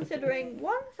also considering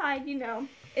one side,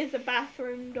 is a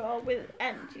bathroom door with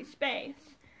empty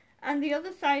space, and the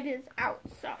other side is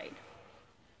outside.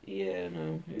 Yeah,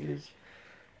 no, it is.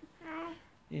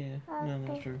 Yeah, no,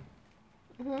 that's true.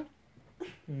 Mhm.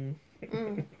 Mm.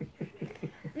 Mm.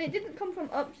 And it didn't come from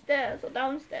upstairs or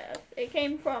downstairs. It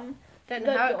came from Don't the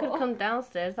know how it door. could come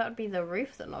downstairs. That would be the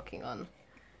roof they're knocking on.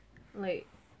 Like,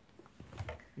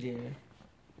 Yeah.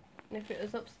 if it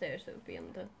was upstairs, it would be on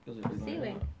the 'Cause it'd be like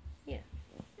ceiling. that.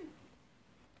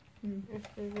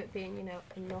 Instead of it being,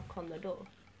 a knock on the door.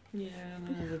 Yeah,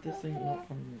 no, there's this thing not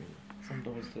from some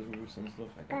doors to roofs and stuff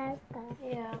like that.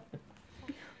 Yeah.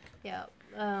 Yeah.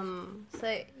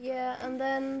 So yeah, and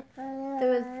then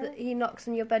there was he knocks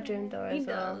on your bedroom door He as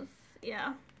well. does.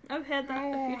 Yeah. I've heard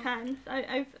that a few times.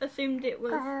 I've assumed it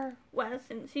was Wes,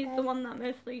 since he's the one that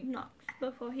mostly knocks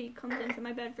before he comes into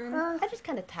my bedroom. I just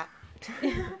kind of tap.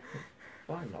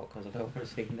 Why not? Because I don't want to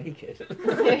see naked.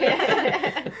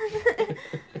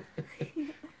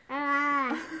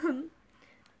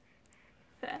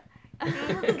 Fair.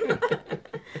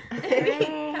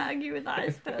 Can't argue with that, I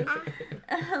suppose.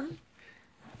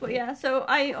 But yeah, so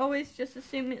I always just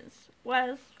assume it's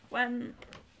Wes when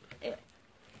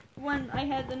I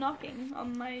heard the knocking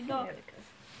on my door.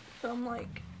 So I'm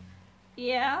like,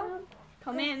 yeah,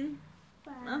 come in.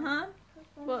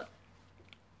 But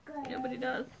nobody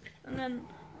does. And then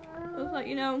I was like,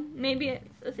 maybe it's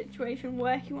a situation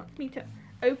where he wants me to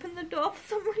open the door for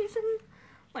some reason.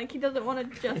 Like he doesn't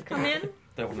want to just come in.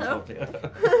 Don't want to talk to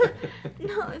you.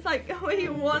 No, it's like, oh,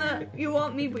 you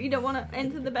want me, but you don't want to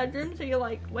enter the bedroom, so you're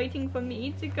like waiting for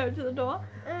me to go to the door.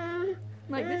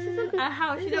 Like, this isn't a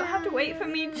house. You don't have to wait for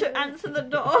me to answer the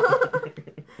door.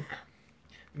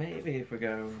 Maybe if we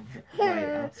go,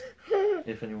 ask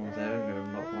if anyone's there and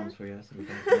go knock once for yes, and we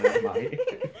don't know,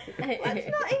 Let's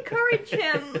not encourage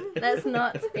him. Let's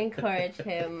not encourage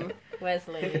him,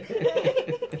 Wesley.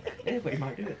 Yeah, but he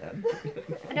might do it then.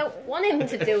 I don't want him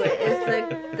to do it,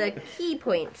 is the key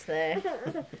point there.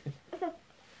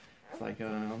 It's like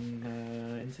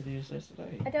on interviews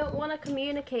yesterday. I don't want to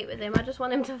communicate with him, I just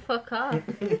want him to fuck off.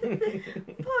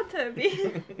 Poor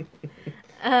Toby.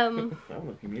 I want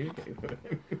to communicate with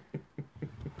him.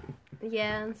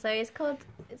 Yeah, and so it's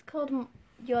called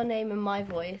Your Name and My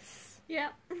Voice. Yeah.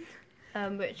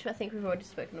 Which I think we've already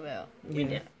spoken about. We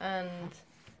did. And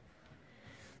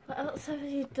what else have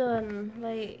you done?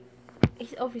 Like,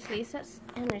 he sets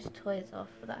Henry's toys off,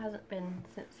 but that hasn't been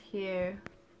since here.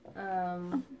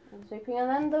 And sleeping, and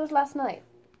then there was last night.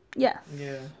 Yes.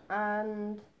 Yeah.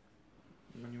 And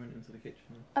When you went into the kitchen.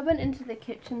 I went into the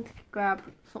kitchen to grab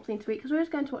something to eat because we were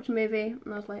just going to watch a movie,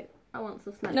 and I was like, I want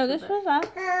some snacks. No, this was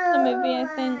after the movie, I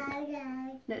think.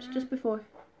 No, it's just before.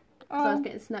 Because I was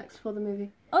getting snacks for the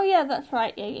movie. Oh yeah, that's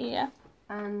right. Yeah.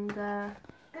 And I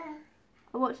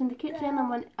walked in the kitchen,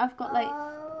 and I've got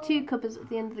like 2 cupboards at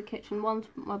the end of the kitchen. One's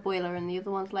my boiler, and the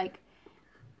other one's like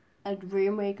a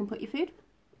room where you can put your food.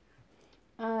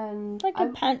 And Like a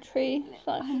pantry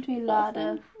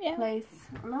ladder yeah. place.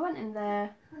 And I went in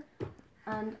there,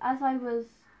 and as I was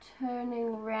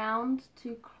turning round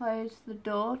to close the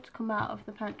door to come out of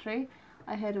the pantry,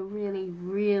 I heard a really,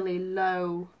 really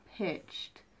low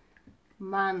pitched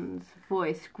man's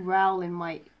voice growl in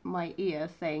my ear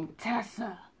saying,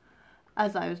 "Tessa,"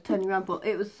 as I was turning around, but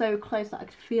it was so close that I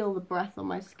could feel the breath on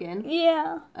my skin.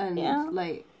 Yeah. And yeah.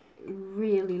 like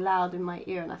really loud in my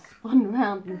ear, and I spun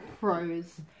around and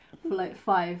froze for like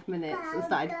 5 minutes and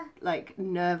started like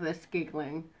nervous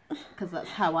giggling because that's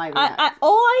how I react.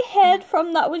 All I heard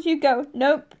from that was you go,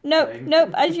 nope, nope, nope,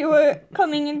 as you were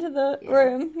coming into the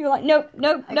room. You were like, nope,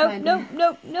 nope, nope, nope,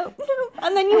 nope, nope, nope.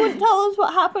 And then you wouldn't tell us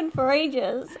what happened for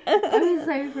ages. I was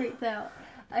so freaked out.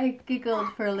 I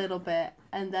giggled for a little bit,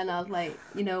 and then I was like,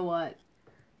 you know what?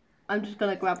 I'm just going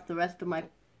to grab the rest of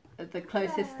the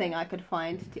closest thing I could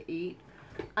find to eat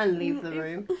and leave the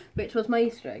room, which was my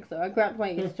Easter egg. So I grabbed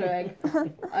my Easter egg,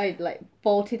 I like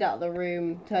bolted out of the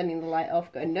room, turning the light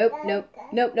off, going nope, nope,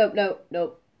 nope, nope, nope,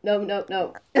 nope, nope, nope,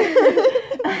 nope,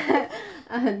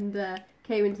 and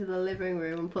came into the living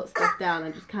room and put stuff down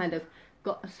and just kind of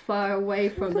got as far away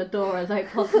from the door as I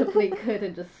possibly could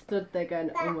and just stood there going,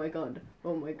 oh my god,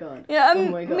 oh my god, yeah. Oh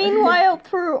my god. Meanwhile,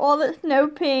 through all this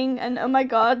noping and oh my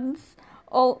gods,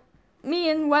 me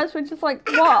and Wes were just like,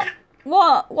 what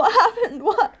happened?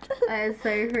 What? I was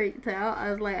so freaked out. I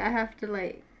was like, I have to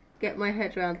like get my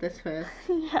head around this first.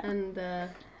 Yeah. And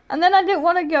then I didn't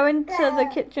want to go into the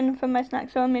kitchen for my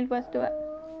snack, so I made Wes do it.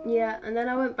 yeah, and then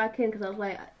I went back in because I was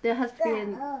like, there has to be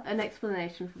an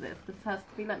explanation for this. This has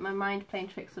to be like my mind playing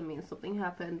tricks on me and something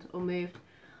happened or moved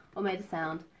or made a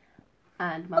sound.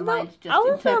 And my mind just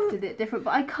interpreted it different.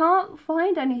 But I can't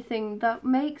find anything that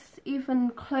makes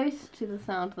even close to the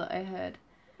sound that I heard.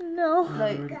 No.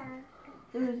 Like,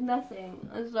 there was nothing.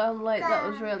 And so I'm like, that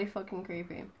was really fucking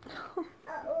creepy.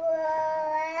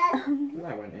 I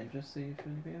went in just to see if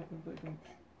anything happened, but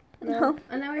No.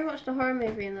 And then we watched a horror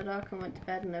movie in the dark and went to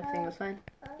bed and everything was fine.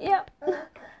 Yeah.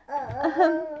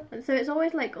 And so it's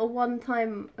always like a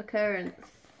one-time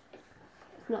occurrence.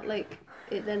 It's not like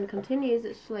it then continues.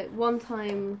 It's like one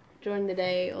time during the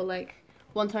day, or like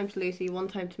one time to Lucy, one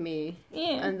time to me.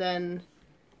 Yeah. And then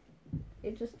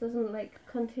it just doesn't like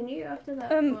continue after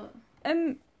that.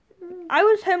 I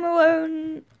was home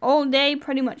alone all day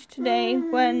pretty much today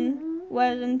when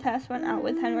Wes and Tess went out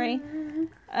with Henry.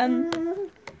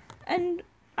 And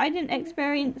I didn't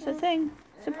experience a thing,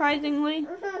 surprisingly.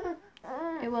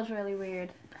 It was really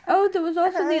weird. Oh, there was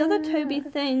also the other Toby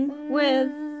thing with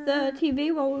the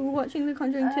TV while we were watching The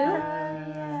Conjuring 2.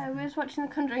 Yeah, we was watching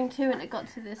The Conjuring 2 and it got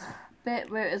to this bit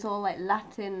where it was all like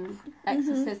Latin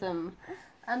exorcism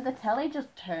and the telly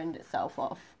just turned itself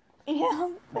off. Yeah.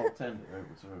 well, turned it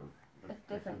over to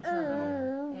A different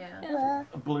channel. Yeah.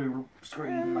 a blue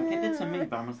screen like it did to me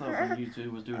by myself when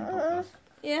YouTube was doing a podcast.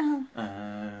 Yeah.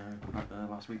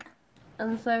 Last week.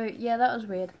 And so, yeah, that was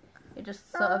weird. It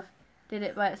just sort of did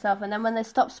it by itself, and then when they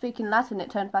stopped speaking Latin, it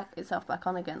turned itself back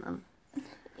on again. And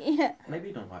Yeah. Maybe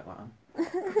you don't like Latin.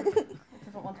 it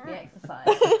doesn't want to be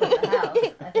exercised from the house,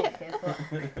 I think it is. But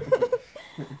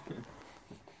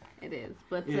it it is,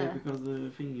 but Yeah, because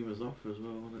the thingy was off as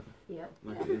well, wasn't it? yep.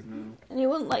 Like it is now. And he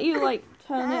wouldn't let you like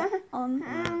turn it on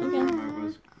The again. remote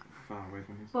was far away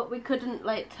from us. But we couldn't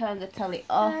like turn the telly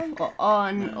off or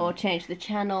on or change the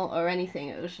channel or anything.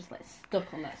 It was just like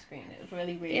stuck on that screen. It was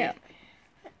really weird. Yeah.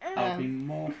 I'd be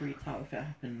more freaked out if it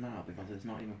happened now because it's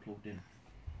not even plugged in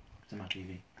to my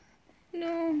TV.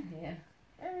 No. Yeah.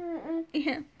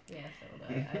 Yeah. Yeah,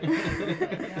 so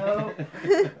no.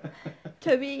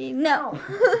 Toby, no.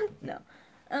 No.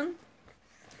 Ow.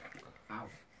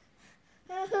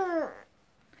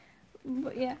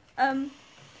 But yeah.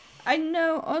 I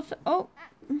know also. Oh.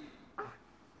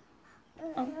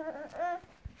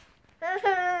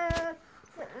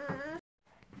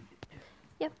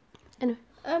 Yep. Anyway.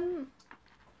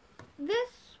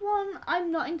 This one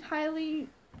I'm not entirely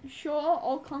sure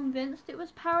or convinced it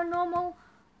was paranormal,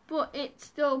 but it's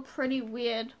still pretty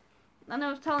weird. And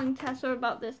I was telling Tessa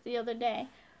about this the other day.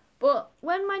 But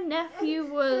when my nephew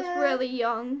was really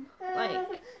young,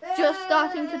 like just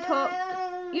starting to talk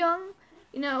young,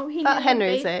 you know, he About knew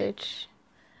Henry's basic- age.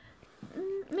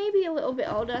 Maybe a little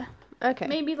bit older. Okay.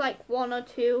 Maybe like 1 or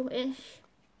 2-ish.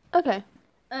 Okay.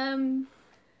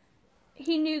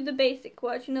 He knew the basic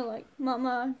words, you know, like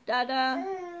mama, dada,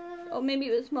 or maybe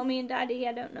it was mommy and daddy,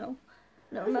 I don't know.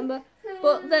 I don't remember.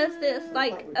 But there's this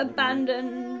like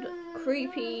abandoned,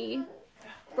 creepy,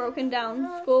 broken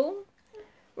down school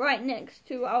right next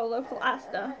to our local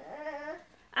Asda.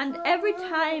 And every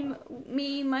time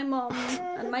me, my mom,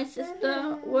 and my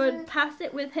sister would pass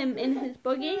it with him in his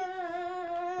buggy,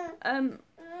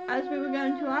 as we were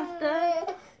going to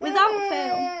Asda,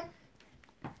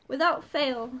 without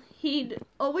fail, he'd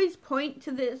always point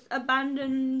to this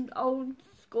abandoned old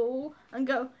school and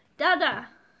go, Dada!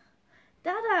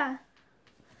 Dada!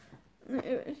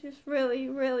 It was just really,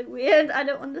 really weird. I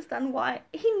don't understand why.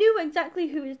 He knew exactly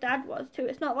who his dad was, too.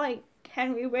 It's not like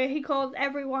Henry, where he calls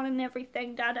everyone and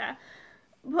everything Dada.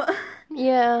 But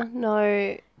Yeah,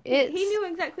 no. It's... he knew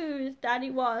exactly who his daddy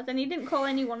was, and he didn't call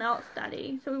anyone else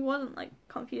daddy, so he wasn't, like,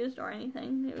 confused or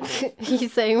anything. It was just... You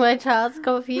saying my child's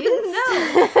confused?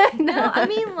 No, I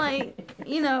mean, like,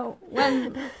 you know,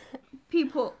 when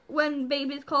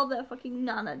babies call their fucking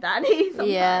nana daddy sometimes.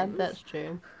 Yeah, that's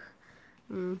true.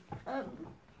 Mm.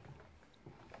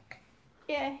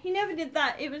 Yeah, he never did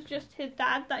that. It was just his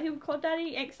dad that he would call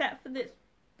daddy, except for this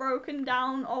broken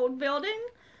down old building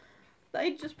that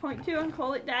he'd just point to and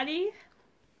call it daddy.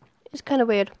 It's kind of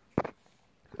weird.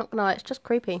 Not gonna lie, it's just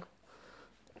creepy.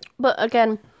 But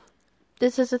again,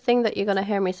 this is a thing that you're gonna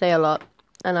hear me say a lot,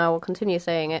 and I will continue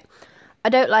saying it. I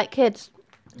don't like kids.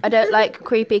 I don't like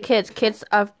creepy kids. Kids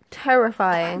are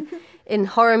terrifying. In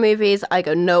horror movies, I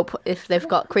go, nope. If they've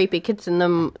got creepy kids in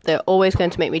them, they're always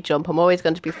going to make me jump. I'm always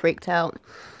going to be freaked out.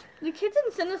 The kids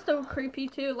in Sinister were creepy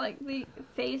too, like the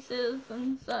faces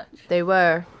and such. They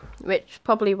were, which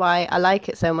probably why I like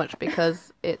it so much,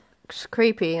 because it's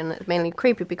creepy, and it's mainly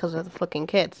creepy because of the fucking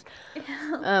kids.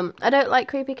 I don't like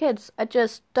creepy kids. I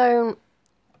just don't.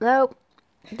 Nope,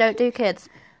 don't do kids.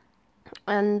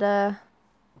 And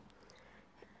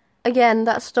again,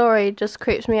 that story just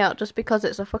creeps me out just because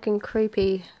it's a fucking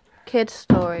creepy kid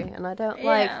story, and I don't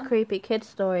like creepy kid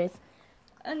stories.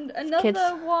 And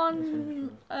another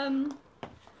one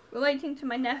relating to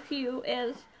my nephew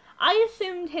is, I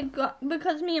assumed he'd got,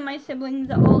 because me and my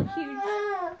siblings are all huge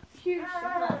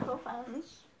Supernatural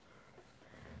fans,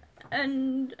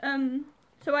 and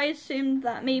so I assumed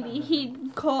that maybe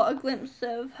he'd caught a glimpse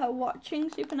of her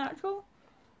watching Supernatural.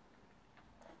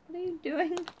 What are you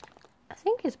doing? I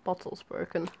think his bottle's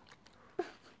broken.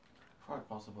 Quite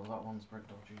possible, that one's very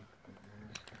dodgy.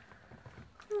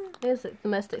 It's the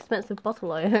most expensive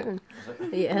bottle I own.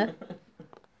 Is it? Yeah.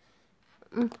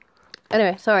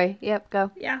 Anyway, sorry. Yep,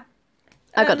 go. Yeah.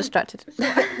 I got distracted.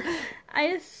 So I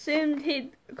assumed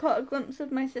he'd caught a glimpse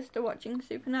of my sister watching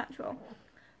Supernatural.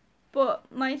 But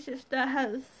my sister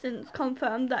has since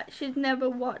confirmed that she's never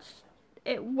watched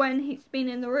it when he's been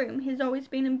in the room. He's always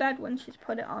been in bed when she's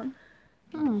put it on.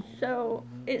 So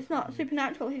it's not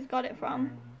Supernatural he's got it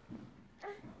from.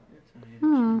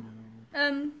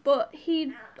 But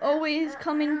he'd always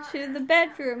come into the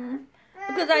bedroom,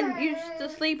 because I used to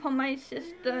sleep on my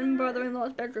sister and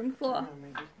brother-in-law's bedroom floor.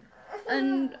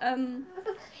 And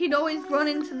he'd always run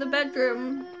into the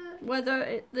bedroom,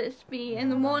 whether this be in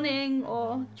the morning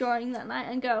or during that night,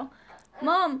 and go,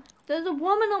 "Mom, there's a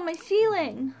woman on my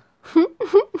ceiling."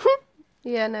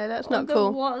 Yeah, no, that's not There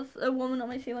cool. was a woman on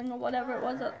my ceiling or whatever it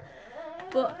was.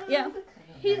 But yeah,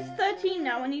 he's 13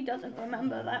 now and he doesn't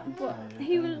remember that. But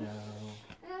he was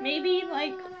maybe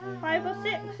like 5 or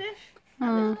 6-ish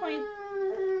at this point.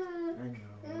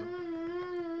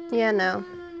 Yeah, no.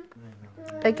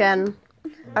 Again,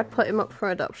 I'd put him up for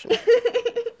adoption.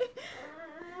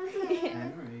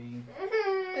 Henry.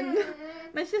 And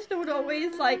my sister would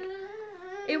always, like,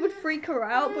 it would freak her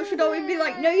out, but she'd always be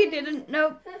like, no, you didn't.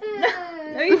 Nope.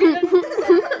 No, you didn't.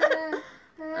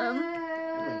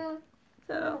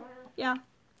 So, yeah.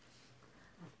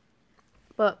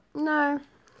 But no,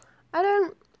 I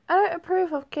don't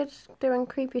approve of kids doing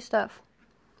creepy stuff.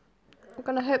 I'm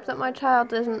gonna hope that my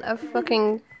child isn't a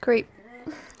fucking creep.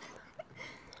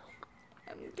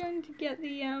 I'm going to get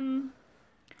the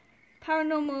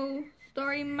paranormal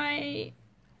story my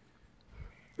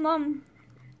mom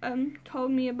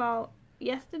told me about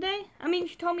yesterday. I mean,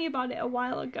 she told me about it a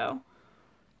while ago.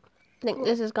 I think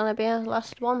this is gonna be our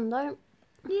last one, though.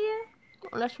 Yeah.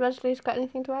 Unless Wesley's got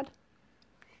anything to add.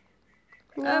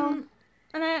 No.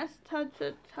 And I asked her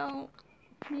to tell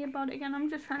me about it again. I'm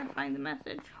just trying to find the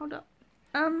message. Hold up.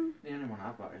 The only one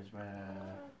I've got is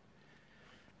where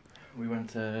we went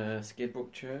to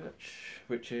Skidbrook Church,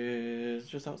 which is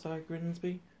just outside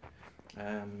Grimsby.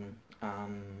 And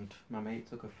my mate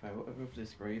took a photo of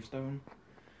this gravestone,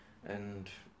 and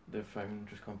the phone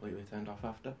just completely turned off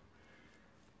after,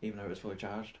 even though it was fully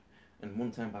charged, and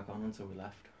wouldn't turn back on until we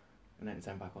left, and then it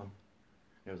turned back on.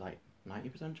 It was like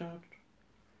 90% charged.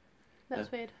 That's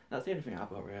weird. That's the only thing I've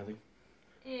got, really.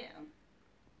 Yeah.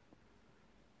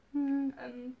 Hmm.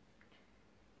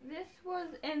 This was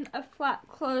in a flat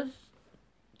close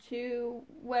to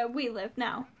where we live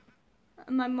now.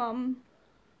 And my mum...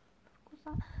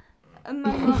 What was that? And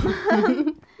my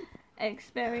mum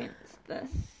experienced this.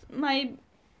 My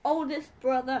oldest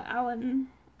brother, Alan,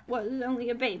 was only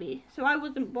a baby, so I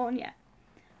wasn't born yet.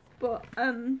 But,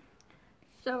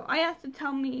 so I asked her to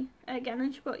tell me again,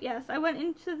 and she put yes. I went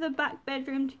into the back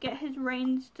bedroom to get his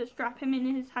reins to strap him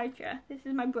in his high chair. This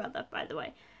is my brother, by the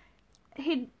way.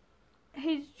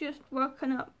 He's just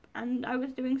woken up, and I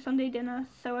was doing Sunday dinner,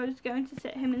 so I was going to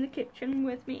sit him in the kitchen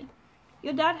with me.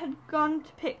 Your dad had gone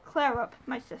to pick Claire up,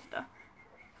 my sister,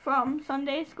 from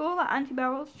Sunday school at Auntie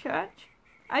Beryl's church.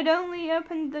 I'd only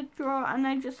opened the drawer and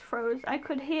I just froze. I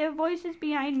could hear voices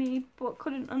behind me, but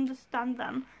couldn't understand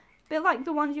them. Bit like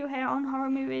the ones you hear on horror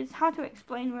movies. How to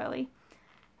explain, really.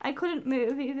 I couldn't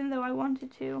move, even though I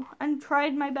wanted to, and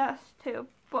tried my best to,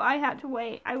 but I had to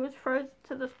wait. I was frozen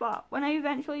to the spot. When I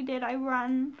eventually did, I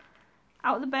ran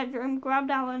out of the bedroom,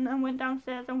 grabbed Alan, and went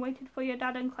downstairs and waited for your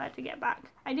dad and Claire to get back.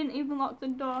 I didn't even lock the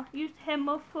door. Used to hear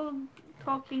muffled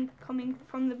talking coming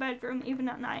from the bedroom, even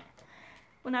at night,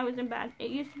 when I was in bed.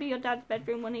 It used to be your dad's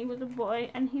bedroom when he was a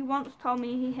boy, and he once told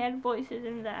me he heard voices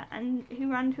in there, and he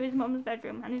ran to his mum's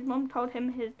bedroom, and his mum told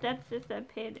him his dead sister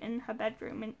appeared in her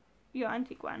bedroom, in your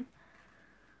Auntie Gwen.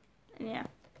 And yeah,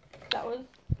 that was,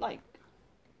 like,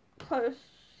 close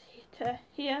to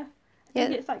here. I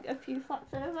think it's, like, a few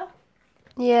flats over.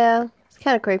 Yeah, it's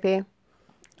kind of creepy.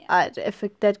 Yeah. If a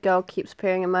dead girl keeps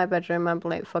appearing in my bedroom, I'm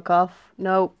like, fuck off.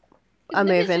 No, I'm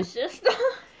moving. It's your sister.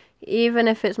 Even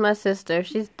if it's my sister, if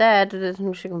she's dead,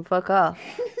 then she can fuck off.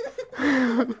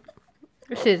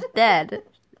 If she's dead,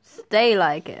 stay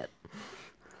like it.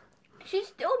 She's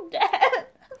still dead.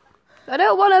 I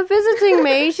don't want her visiting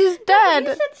me. She's dead. You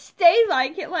said stay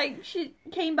like it, like she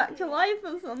came back to life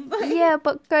or something. Yeah,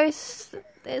 but ghosts,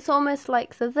 it's almost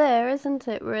like they're there, isn't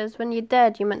it? Whereas when you're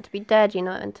dead, you're meant to be dead. You're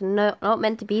not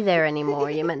meant to be there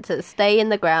anymore. You're meant to stay in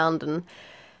the ground and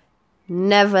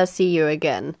never see you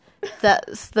again.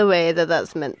 That's the way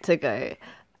that's meant to go.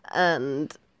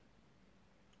 And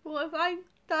Well, if I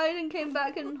died and came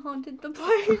back and haunted the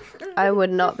place, I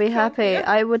would not be happy.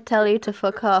 I would tell you to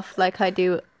fuck off like I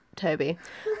do Toby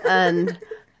and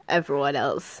everyone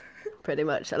else, pretty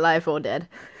much, alive or dead.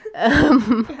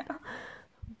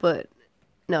 But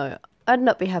no, I'd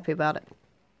not be happy about it.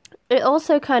 It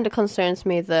also kind of concerns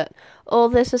me that all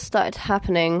this has started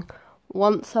happening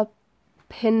once I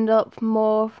pinned up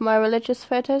more of my religious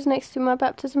photos next to my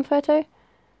baptism photo.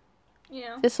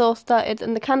 Yeah. This all started,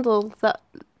 and the candle that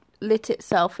lit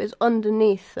itself is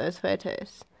underneath those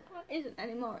photos. Well, it isn't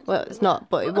anymore. Well, it's not,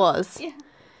 but it was. Yeah.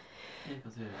 Yeah,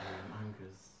 because it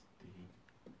angers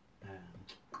the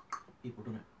people,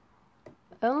 doesn't it?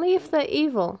 Only if they're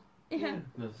evil. Yeah.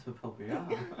 That's probably are.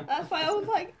 That's why I was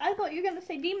like, I thought you were going to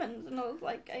say demons, and I was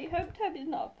like, I hope Toby's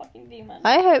not a fucking demon.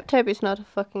 I hope Toby's not a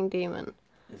fucking demon.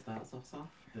 It starts off soft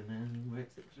and then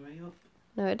works its way up.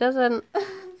 No, it doesn't.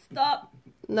 Stop.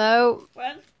 No.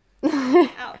 Where's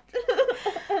out?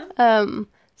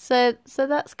 So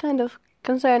that's kind of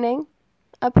concerning.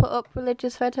 I put up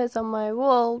religious photos on my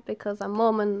wall because I'm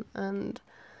Mormon and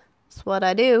that's what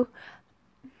I do.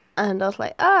 And I was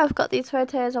like, I've got these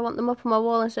photos, I want them up on my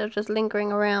wall instead of just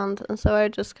lingering around. And so I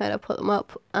just kind of put them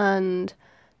up, and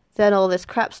then all this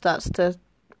crap starts to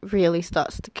really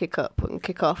starts to kick up and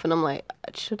kick off, and I'm like,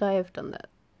 should I have done that?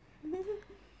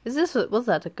 Was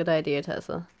that a good idea,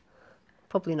 Tessa?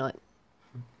 Probably not.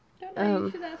 Don't know,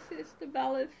 you should ask Sister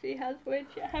Belle if she has weird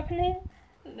shit happening.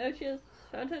 I don't know if she has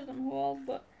photos on her wall,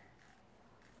 but...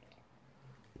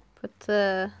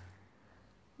 But,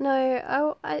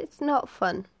 no, it's not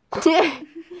fun.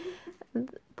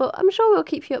 But I'm sure we'll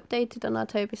keep you updated on our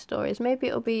Toby stories. Maybe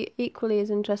it'll be equally as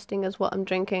interesting as what I'm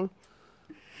drinking.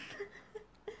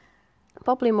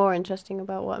 Probably more interesting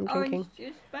about what I'm drinking. Orange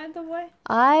juice, by the way.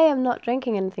 I am not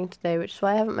drinking anything today, which is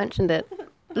why I haven't mentioned it.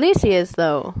 Lucy is,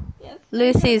 though. Yes.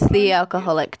 Lucy's the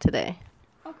alcoholic today.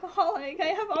 Alcoholic? I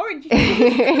have orange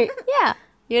juice. Yeah,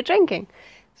 you're drinking.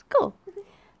 It's cool.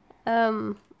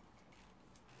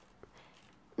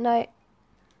 No,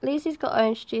 Lucy's got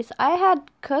orange juice. I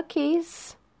had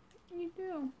cookies. You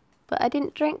do. But I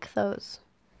didn't drink those.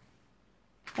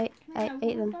 I have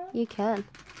ate one them. of those? You can.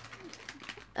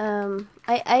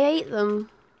 I ate them,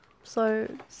 so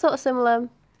sort of similar.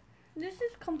 This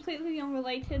is completely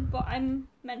unrelated, but I'm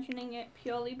mentioning it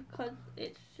purely because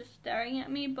it's just staring at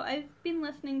me. But I've been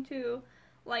listening to,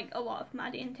 like, a lot of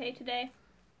Maddie and Tay today.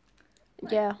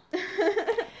 Like... Yeah.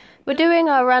 We're doing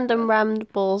our random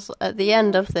rambles at the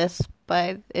end of this,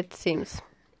 it seems.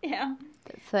 Yeah.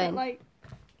 But, like,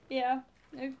 yeah,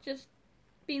 I've just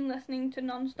been listening to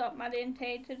non-stop Maddie and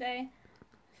Tay today.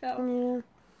 So... Yeah.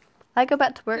 I go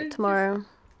back to work tomorrow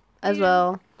as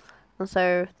well. And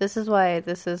so this is why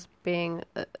this is being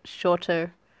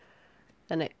shorter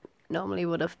than it normally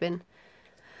would have been.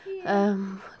 Yeah.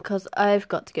 Because I've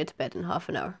got to go to bed in half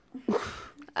an hour.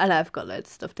 And I've got loads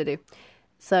of stuff to do.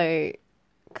 So,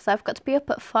 because I've got to be up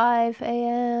at 5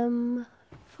 a.m.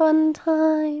 Fun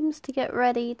times to get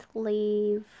ready to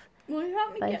leave. Will you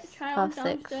help me get the child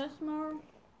downstairs tomorrow?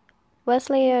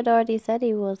 Wesley had already said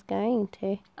he was going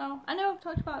to. Oh, I know I've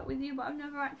talked about it with you, but I've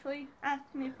never actually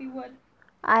asked him if he would.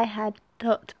 I had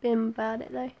talked to him about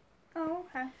it, though. Oh,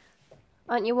 okay.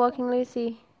 Aren't you walking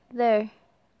Lucy there?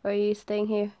 Or are you staying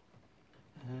here?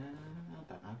 I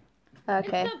don't know.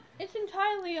 Okay. It's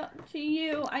entirely up to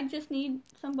you. I just need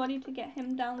somebody to get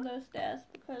him down those stairs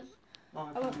because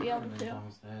I won't be able to.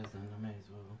 Downstairs, then I may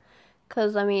as well.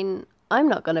 Because, I mean, I'm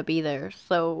not going to be there,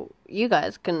 so you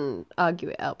guys can argue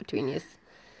it out between you.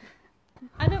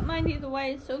 I don't mind either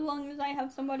way, so long as I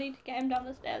have somebody to get him down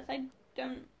the stairs. I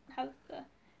don't have the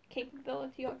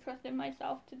capability or trust in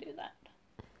myself to do that.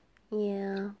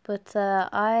 Yeah, but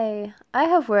I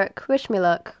have work. Wish me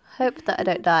luck. Hope that I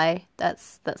don't die.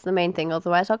 That's the main thing.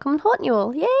 Otherwise, I'll come and haunt you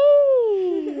all.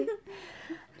 Yay!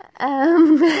 What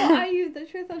are you, the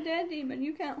truth or dare demon?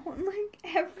 You can't haunt like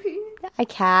every. I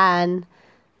can.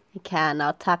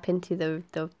 I'll tap into the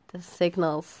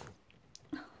signals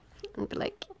and be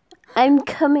like, I'm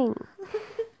coming.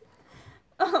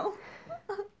 Oh.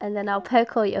 And then I'll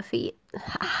poke all your feet.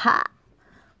 Ha!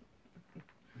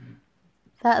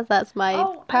 That's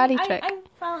my party trick.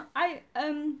 I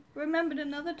remembered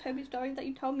another Toby story that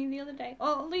you told me the other day.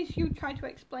 Or at least you tried to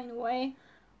explain away,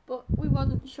 but we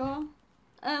wasn't sure.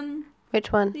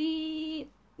 Which one? The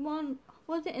one,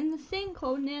 was it in the sink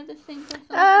or near the sink or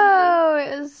something? Oh,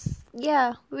 it was,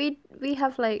 yeah. We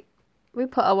have we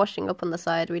put our washing up on the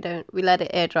side. We let it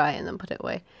air dry and then put it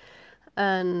away.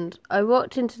 And I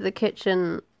walked into the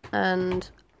kitchen and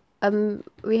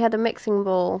we had a mixing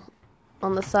bowl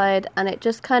on the side, and it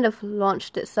just kind of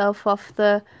launched itself off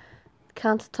the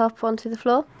countertop onto the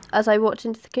floor as I walked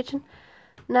into the kitchen.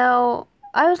 Now,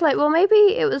 I was like, well, maybe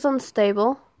it was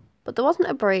unstable, but there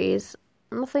wasn't a breeze.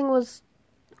 Nothing was,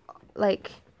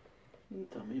 like...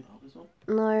 Tell me about this one.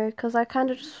 No, because I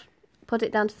kind of just put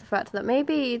it down to the fact that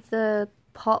maybe the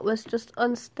pot was just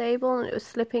unstable and it was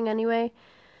slipping anyway,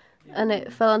 and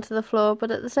it fell onto the floor.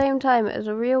 But at the same time, it was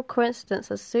a real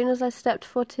coincidence. As soon as I stepped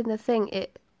foot in the thing,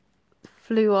 it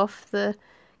flew off the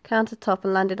countertop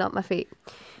and landed on my feet.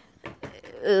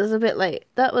 It was a bit late.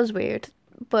 That was weird,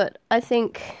 but I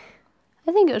think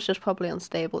it was just probably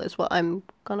unstable is what I'm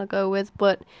gonna go with.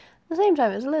 But at the same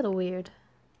time, it was a little weird.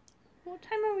 What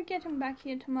time are we getting back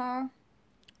here tomorrow?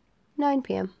 9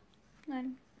 p.m.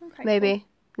 9. Okay. Maybe.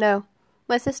 No.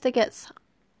 My sister gets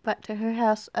back to her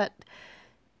house at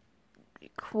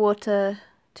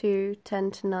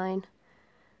 9:45.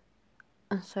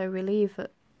 And so we leave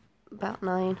at about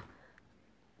 9.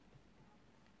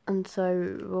 And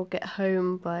so we'll get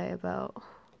home by about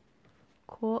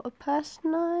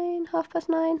 9:15,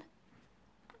 9:30.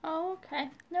 Oh, okay.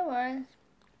 No worries.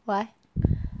 Why?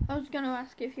 I was going to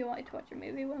ask if you wanted to watch a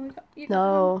movie when we got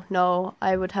home. No.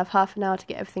 I would have half an hour to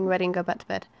get everything ready and go back to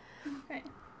bed. Okay.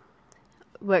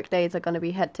 Work days are going to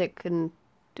be hectic and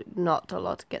not a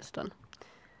lot gets done.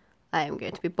 I am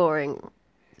going to be boring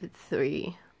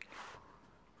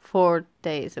 4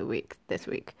 days a week this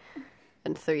week,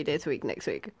 and 3 days a week next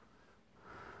week.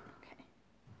 Okay.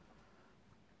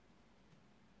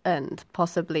 And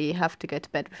possibly have to go to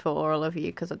bed before all of you,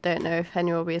 because I don't know if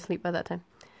Henry will be asleep by that time.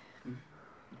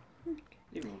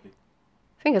 It will be.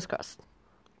 Fingers crossed.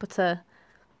 But,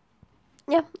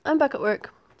 yeah, I'm back at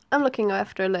work. I'm looking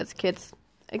after loads of kids.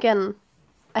 Again,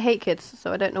 I hate kids,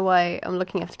 so I don't know why I'm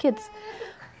looking after kids.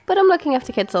 But I'm looking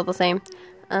after kids all the same.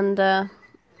 And,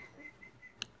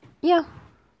 yeah,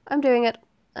 I'm doing it.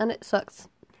 And it sucks.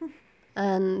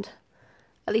 And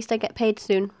at least I get paid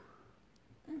soon.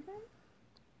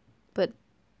 But,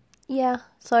 yeah,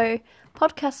 so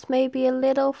podcasts may be a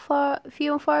little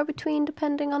few and far between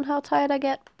depending on how tired I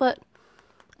get. But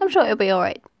I'm sure it'll be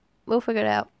alright. We'll figure it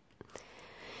out.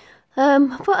 But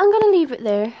I'm going to leave it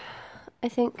there, I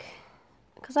think,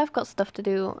 because I've got stuff to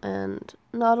do and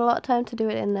not a lot of time to do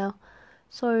it in now.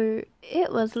 So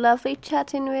it was lovely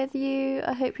chatting with you.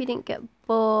 I hope you didn't get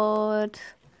bored.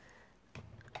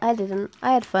 I didn't.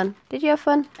 I had fun. Did you have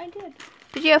fun? I did.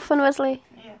 Did you have fun, Wesley?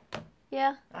 Yeah.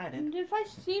 Yeah? I did. And if I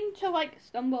seem to like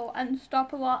stumble and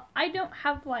stop a lot, I don't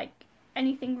have like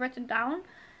anything written down.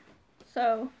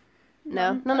 So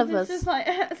No, none of us. Just like,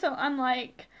 so I'm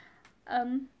like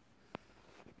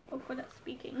awkward at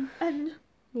speaking. And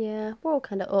Yeah, we're all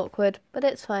kind of awkward, but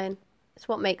it's fine. It's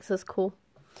what makes us cool.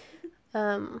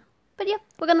 But yeah,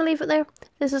 we're going to leave it there.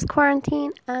 This is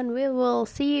Quarantine, and we will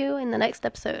see you in the next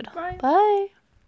episode. Bye. Bye.